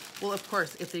feel, well, of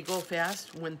course, if they go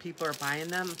fast when people are buying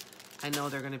them, I know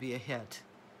they're going to be a hit.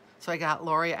 So I got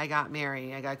Lori, I got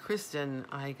Mary, I got Kristen,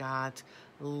 I got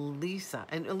Lisa.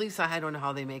 And Lisa, I don't know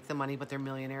how they make the money, but they're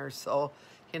millionaires, so,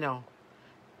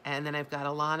 And then I've got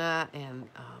Alana and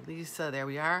Lisa. There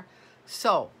we are.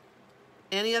 So,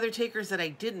 any other takers that I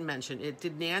didn't mention?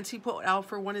 Did Nancy put out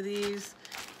for one of these?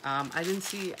 I didn't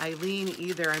see Eileen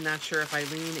either. I'm not sure if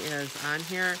Eileen is on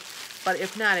here. But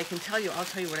if not, I can tell you. I'll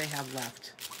tell you what I have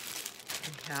left.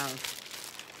 I have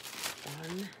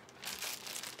 1,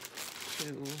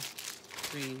 2,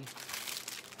 3,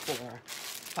 4,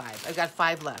 5. I've got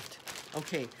 5 left.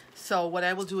 Okay, so what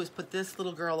I will do is put this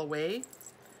little girl away.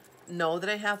 Know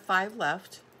that I have 5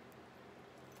 left.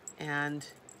 And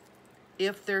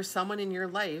if there's someone in your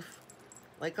life,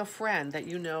 like a friend that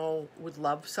would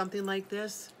love something like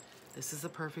this, this is the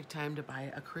perfect time to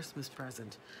buy a Christmas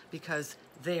present, because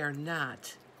they are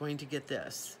not going to get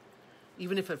this.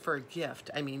 Even if it's for a gift.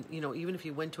 I mean, even if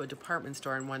you went to a department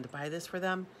store and wanted to buy this for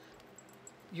them,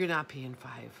 you're not paying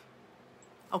 5.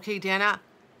 Okay, Dana,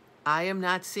 I am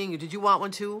not seeing you. Did you want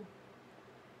one too?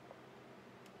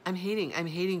 I'm hating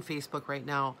Facebook right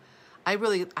now. I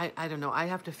don't know. I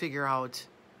have to figure out.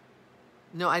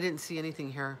 No, I didn't see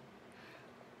anything here.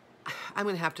 I'm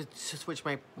going to have to switch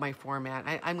my format.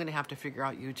 I'm going to have to figure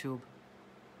out YouTube.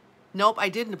 Nope, I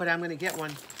didn't, but I'm going to get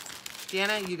one.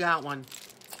 Dana, you got one.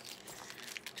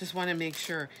 Just want to make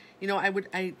sure.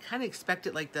 I kind of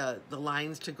expected like the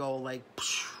lines to go like,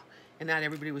 and not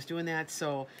everybody was doing that.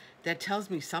 So that tells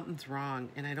me something's wrong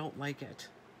and I don't like it.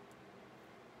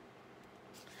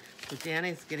 So Dana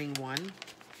is getting one.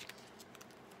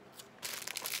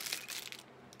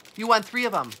 You want 3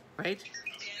 of them, right?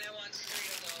 Dana wants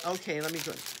 3 of those. Okay, let me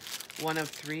go. 1 of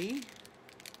 3.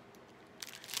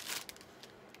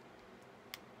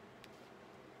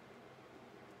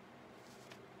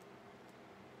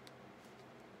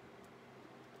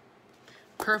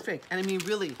 Perfect. And I mean,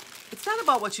 really, it's not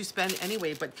about what you spend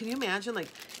anyway, but can you imagine, like,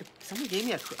 if someone gave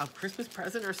me a Christmas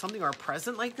present or something, or a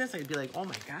present like this, I'd be like, oh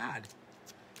my God.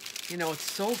 It's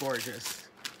so gorgeous.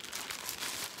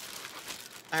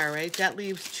 All right, that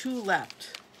leaves 2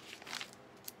 left.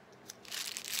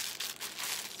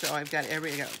 So I got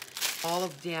all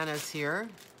of Dana's here.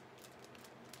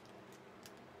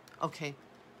 Okay.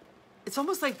 It's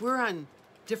almost like we're on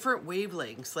different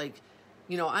wavelengths. Like,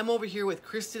 I'm over here with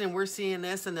Kristen and we're seeing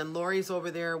this, and then Lori's over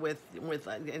there with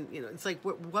and it's like,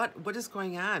 what is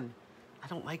going on? I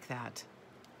don't like that.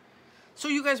 So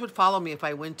you guys would follow me if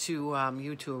I went to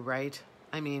YouTube, right?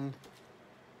 I mean,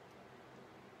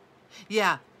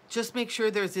 yeah, just make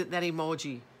sure there's that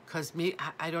emoji, because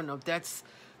I don't know. That's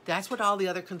what all the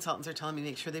other consultants are telling me.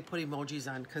 Make sure they put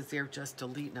emojis on, because they're just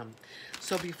deleting them.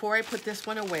 So before I put this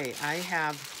one away, I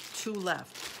have 2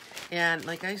 left. And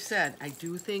like I said, I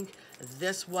do think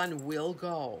this one will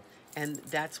go. And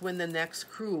that's when the next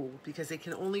crew, because they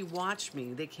can only watch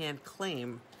me, they can't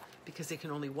claim, because they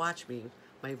can only watch me,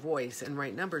 my voice, and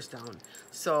write numbers down.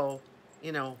 So,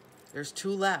 there's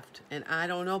 2 left. And I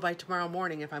don't know by tomorrow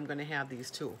morning if I'm going to have these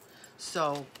 2.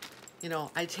 So You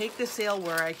know, I take the sale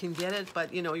where I can get it,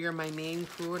 but you know, you're my main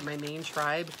crew and my main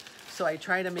tribe. So I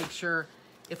try to make sure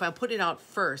if I'm putting it out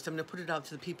first, I'm going to put it out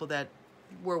to the people that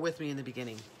were with me in the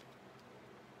beginning.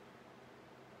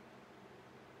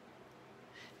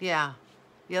 Yeah.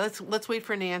 Yeah, let's wait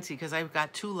for Nancy because I've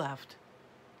got 2 left.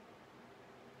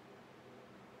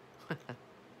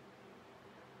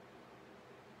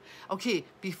 Okay,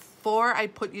 before I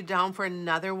put you down for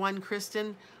another one,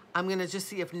 Kristen, I'm going to just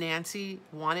see if Nancy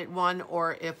wanted one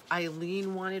or if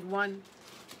Eileen wanted one.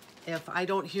 If I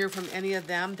don't hear from any of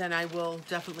them, then I will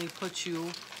definitely put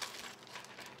you.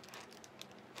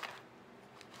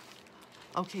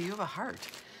 Okay, you have a heart.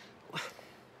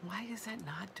 Why is that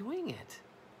not doing it?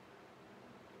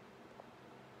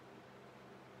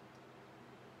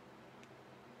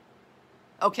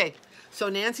 Okay, so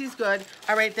Nancy's good.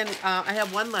 All right, then I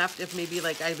have one left. If maybe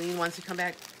like Eileen wants to come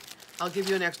back, I'll give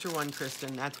you an extra one,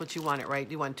 Kristen. That's what you wanted, right?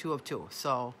 You want 2 of 2.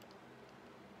 So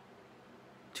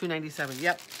 $2.97.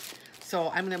 Yep. So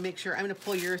I'm gonna make sure I'm gonna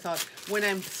pull yours out. When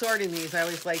I'm sorting these, I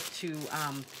always like to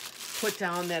put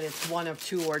down that it's 1 of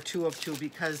 2 or 2 of 2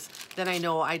 because then I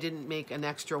know I didn't make an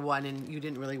extra one and you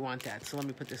didn't really want that. So let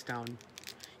me put this down.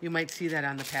 You might see that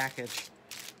on the package.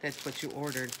 That's what you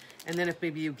ordered. And then if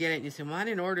maybe you get it and you say, well, I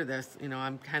didn't order this, you know,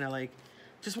 I'm kind of like,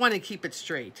 just want to keep it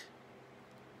straight.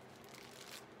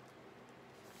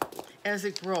 As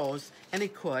it grows, and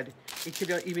it could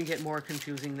even get more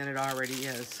confusing than it already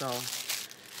is. So,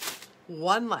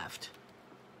 1 left.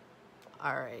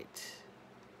 All right.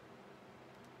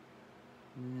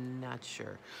 Not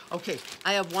sure. Okay,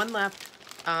 I have 1 left.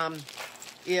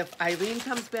 If Eileen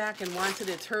comes back and wants it,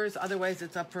 it's hers. Otherwise,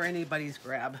 it's up for anybody's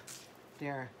grab.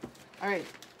 There. All right.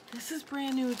 This is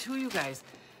brand new too, you guys.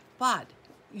 But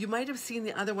you might have seen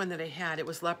the other one that I had. It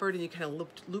was leopard, and you kind of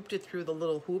looped it through the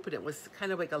little hoop, and it was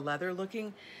kind of like a leather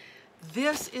looking.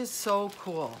 This is so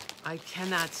cool. I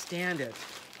cannot stand it.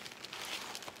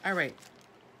 All right.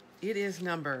 It is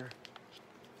number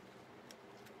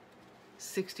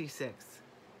 66.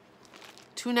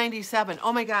 $2.97.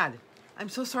 Oh my God. I'm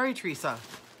so sorry, Teresa.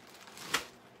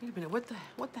 Wait a minute. What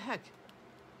the heck?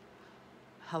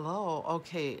 Hello.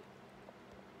 Okay.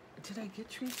 Did I get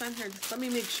Teresa on here? Just let me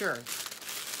make sure.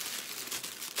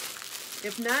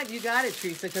 If not, you got it,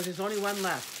 Teresa, because there's only 1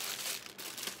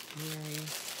 left. Mary.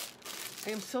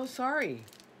 I am so sorry.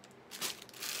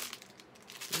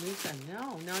 Teresa,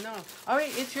 no. All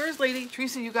right, it's yours, lady.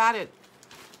 Teresa, you got it.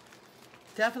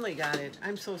 Definitely got it.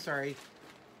 I'm so sorry.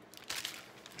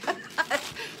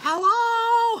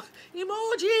 Hello!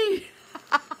 Emoji!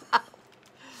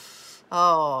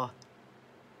 Oh.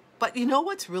 But you know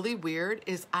what's really weird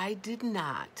is I did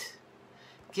not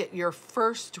get your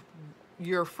first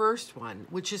one,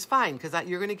 which is fine because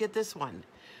you're going to get this one.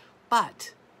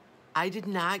 But I did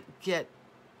not get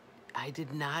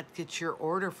your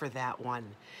order for that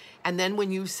one. And then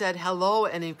when you said hello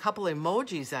and a couple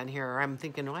emojis on here, I'm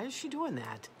thinking, why is she doing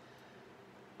that?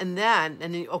 And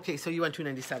then okay, so you want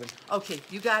 $2.97. Okay,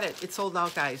 you got it. It's sold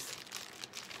out, guys.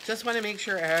 Just want to make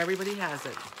sure everybody has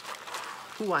it.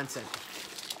 Who wants it?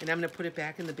 And I'm going to put it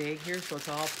back in the bag here so it's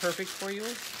all perfect for you.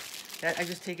 I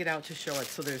just take it out to show it.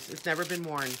 So it's never been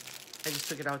worn. I just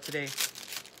took it out today.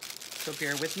 So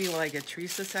bear with me while I get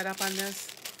Teresa set up on this.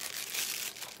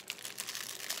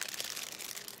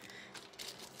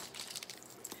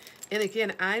 And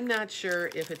again, I'm not sure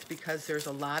if it's because there's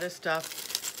a lot of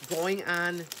stuff going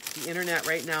on the internet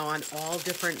right now on all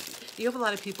different... You have a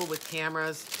lot of people with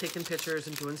cameras taking pictures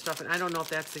and doing stuff, and I don't know if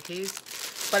that's the case.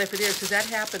 But if it is, because that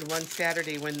happened one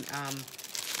Saturday when,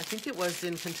 I think it was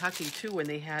in Kentucky too, when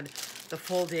they had the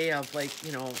full day of like,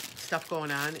 you know, stuff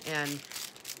going on, and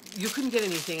you couldn't get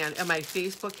anything on, and my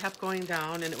Facebook kept going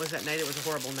down, and it was at night, it was a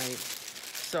horrible night.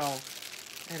 So,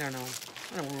 I don't know.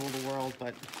 I don't rule the world,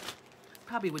 but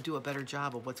probably would do a better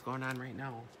job of what's going on right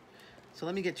now. So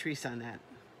let me get Teresa on that.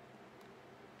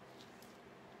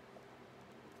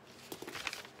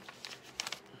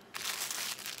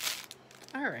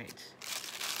 All right.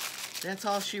 That's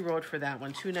all she wrote for that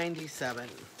one, $2.97.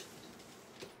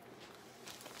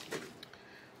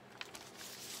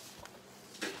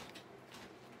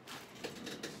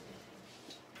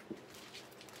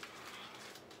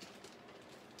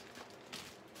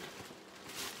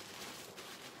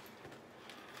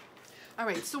 All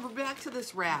right, so we're back to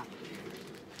this wrap.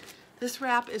 This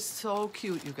wrap is so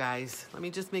cute, you guys. Let me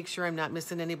just make sure I'm not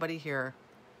missing anybody here.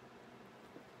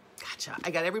 Gotcha. I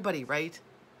got everybody, right?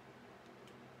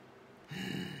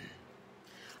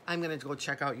 I'm going to go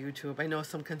check out YouTube. I know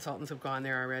some consultants have gone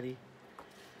there already.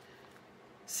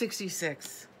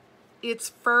 66. It's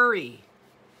furry.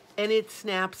 And it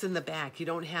snaps in the back. You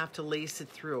don't have to lace it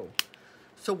through.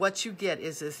 So what you get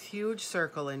is this huge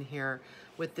circle in here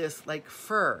with this like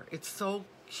fur. It's so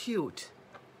cute.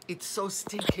 It's so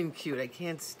stinking cute. I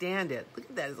can't stand it. Look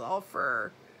at that, it's all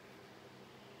fur.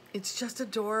 It's just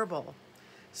adorable.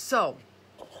 So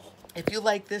if you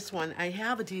like this one, I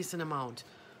have a decent amount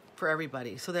for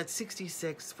everybody. So that's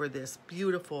 $66 for this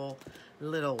beautiful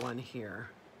little one here.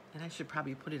 And I should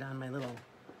probably put it on my little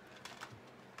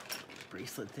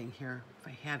bracelet thing here if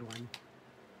I had one.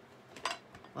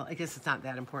 Well, I guess it's not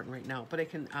that important right now, but I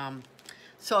can,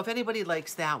 so if anybody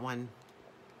likes that one,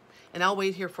 and I'll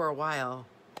wait here for a while.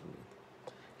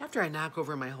 After I knock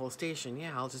over my whole station,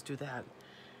 yeah, I'll just do that.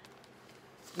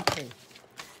 Okay,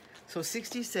 so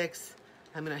 66,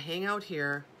 I'm gonna hang out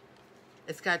here.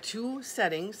 It's got 2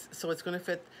 settings, so it's gonna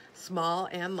fit small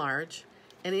and large,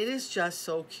 and it is just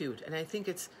so cute. And I think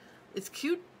it's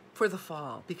cute for the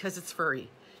fall because it's furry.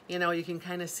 You know, you can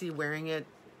kind of see wearing it.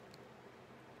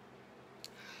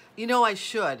 You know, I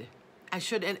should,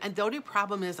 and the only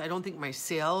problem is I don't think my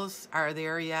sales are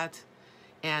there yet.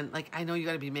 And like, I know you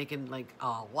got to be making like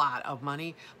a lot of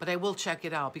money, but I will check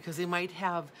it out because they might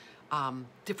have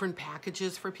different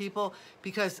packages for people,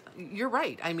 because you're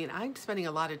right. I mean, I'm spending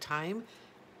a lot of time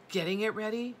getting it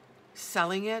ready,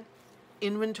 selling it,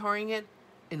 inventorying it,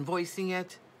 invoicing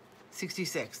it.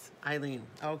 66, Eileen.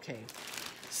 Okay.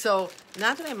 So,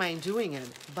 not that I mind doing it,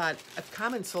 but if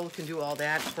Common Soul can do all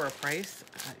that for a price,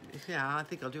 yeah, I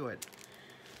think I'll do it.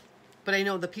 But I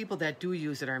know the people that do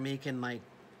use it are making like,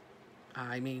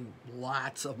 I mean,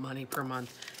 lots of money per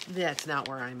month. That's not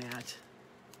where I'm at.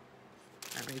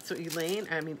 All right, so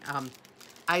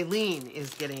Eileen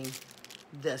is getting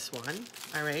this one.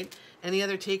 All right. Any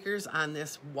other takers on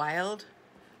this wild?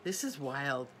 This is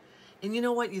wild. And you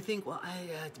know what? You think, well,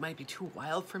 it might be too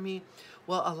wild for me.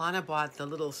 Well, Alana bought the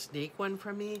little snake one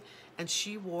from me, and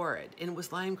she wore it. And it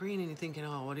was lime green, and you're thinking,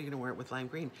 oh, what are you going to wear it with lime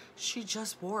green? She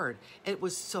just wore it. It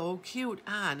was so cute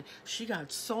on. She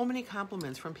got so many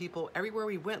compliments from people everywhere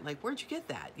we went, like, where'd you get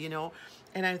that, you know?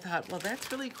 And I thought, well,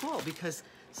 that's really cool, because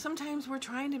sometimes we're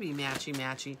trying to be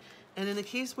matchy-matchy. And in the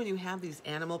case when you have these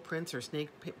animal prints or snake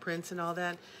prints and all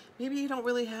that, maybe you don't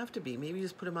really have to be. Maybe you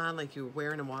just put them on like you're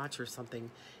wearing a watch or something,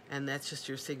 and that's just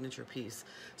your signature piece.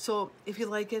 So if you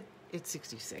like it, it's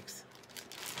 66.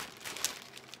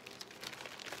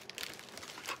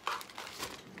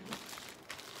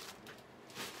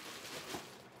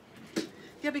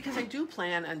 Yeah, because I do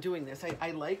plan on doing this.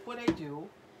 I like what I do.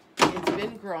 It's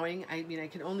been growing. I mean, I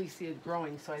can only see it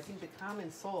growing, so I think the Common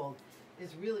Soul is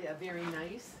really a very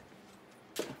nice.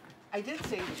 I did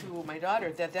say to my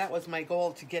daughter that that was my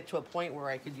goal, to get to a point where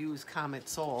I could use Comet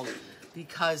Soul,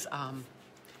 because,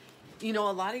 you know,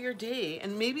 a lot of your day,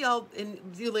 and maybe and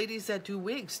you ladies that do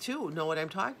wigs too know what I'm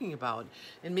talking about,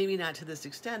 and maybe not to this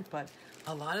extent, but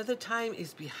a lot of the time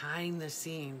is behind the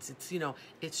scenes. It's, you know,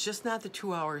 it's just not the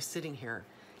 2 hours sitting here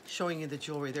showing you the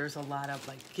jewelry. There's a lot of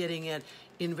like getting it,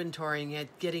 inventorying it,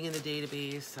 getting in the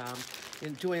database,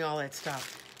 and doing all that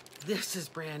stuff. This is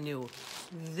brand new.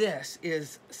 This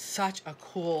is such a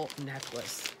cool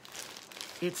necklace.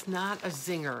 It's not a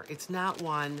zinger. It's not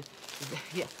one.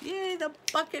 Yeah, yay, the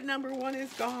bucket number 1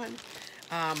 is gone.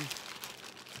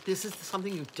 This is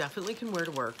something you definitely can wear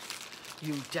to work.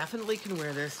 You definitely can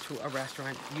wear this to a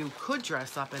restaurant. You could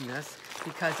dress up in this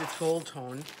because it's gold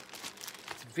tone.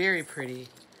 It's very pretty.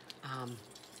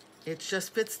 It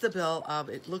just fits the bill of,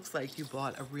 it looks like you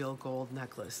bought a real gold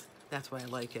necklace. That's why I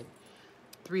like it.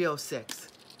 306.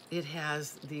 It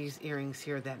has these earrings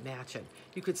here that match it.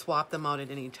 You could swap them out at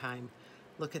any time.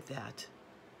 Look at that.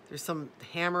 There's some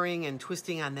hammering and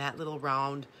twisting on that little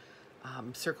round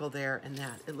circle there, and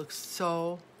that. It looks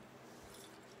so...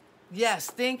 Yes,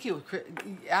 thank you.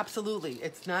 Absolutely.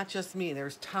 It's not just me.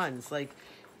 There's tons. Like,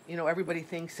 you know, everybody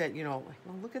thinks that, you know,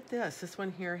 well, look at this. This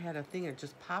one here had a thing that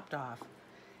just popped off.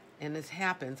 And this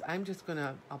happens. I'm just going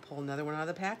to, I'll pull another one out of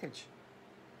the package.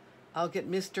 I'll get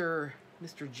Mr.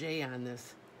 J on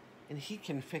this, and he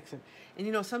can fix it. And,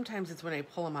 you know, sometimes it's when I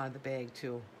pull them out of the bag,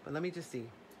 too. But let me just see.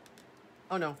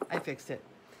 Oh, no, I fixed it.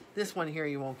 This one here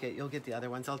you won't get. You'll get the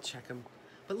other ones. I'll check them.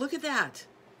 But look at that.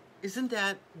 Isn't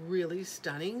that really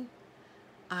stunning?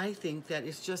 I think that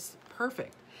is just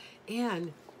perfect.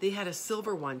 And they had a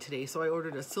silver one today, so I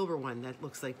ordered a silver one that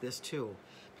looks like this, too.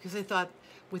 Because I thought,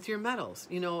 with your metals,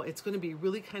 you know, it's going to be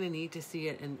really kind of neat to see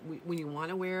it. And when you want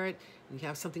to wear it, and you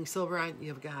have something silver on,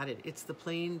 you've got it. It's the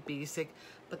plain basic,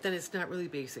 but then it's not really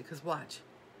basic, because watch,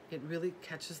 it really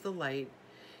catches the light.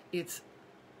 It's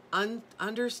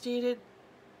understated,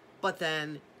 but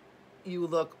then you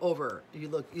look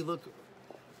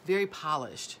very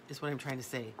polished, is what I'm trying to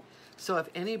say. So if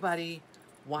anybody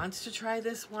wants to try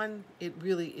this one, it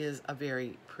really is a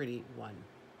very pretty one.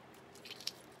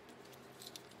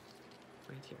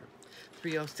 right here.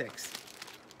 306.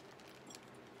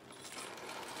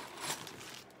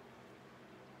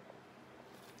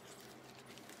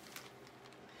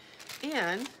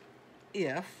 And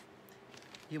if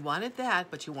you wanted that,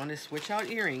 but you want to switch out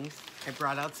earrings, I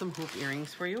brought out some hoop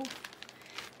earrings for you.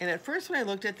 And at first when I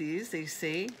looked at these, they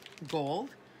say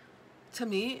gold. To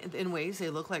me, in ways, they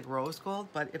look like rose gold,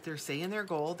 but if they're saying they're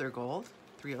gold, they're gold.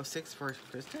 306 for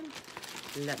Kristen.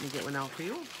 Let me get one out for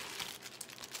you.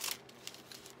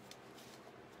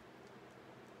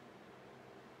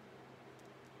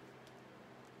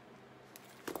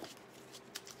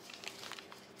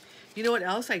 You know what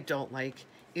else I don't like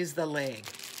is the leg.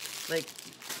 Like,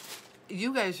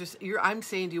 you guys just, I'm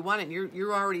saying, do you want it?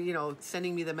 You're already, you know,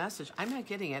 sending me the message. I'm not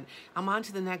getting it. I'm on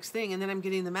to the next thing, and then I'm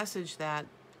getting the message that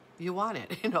you want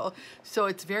it, you know. So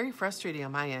it's very frustrating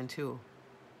on my end, too.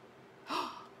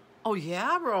 Oh,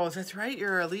 yeah, Rose, that's right.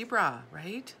 You're a Libra,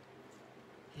 right?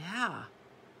 Yeah.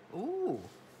 Ooh.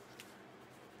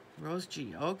 Rose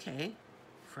G, okay.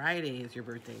 Friday is your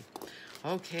birthday.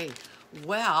 Okay.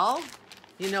 Well,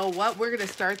 you know what? We're going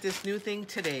to start this new thing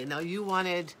today. Now, you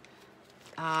wanted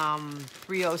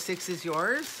 306 is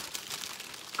yours.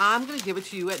 I'm going to give it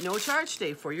to you at no charge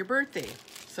day for your birthday.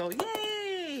 So,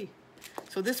 yay!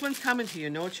 So this one's coming to you,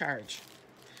 no charge,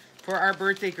 for our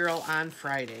birthday girl on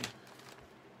Friday.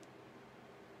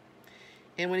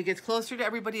 And when it gets closer to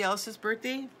everybody else's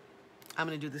birthday, I'm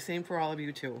going to do the same for all of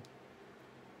you too.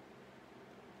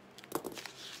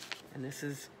 And this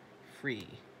is free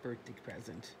birthday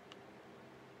present.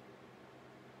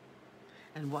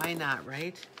 And why not,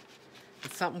 right?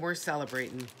 It's something worth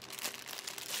celebrating.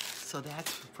 So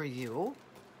that's for you.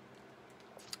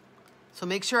 So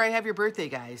make sure I have your birthday,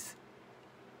 guys.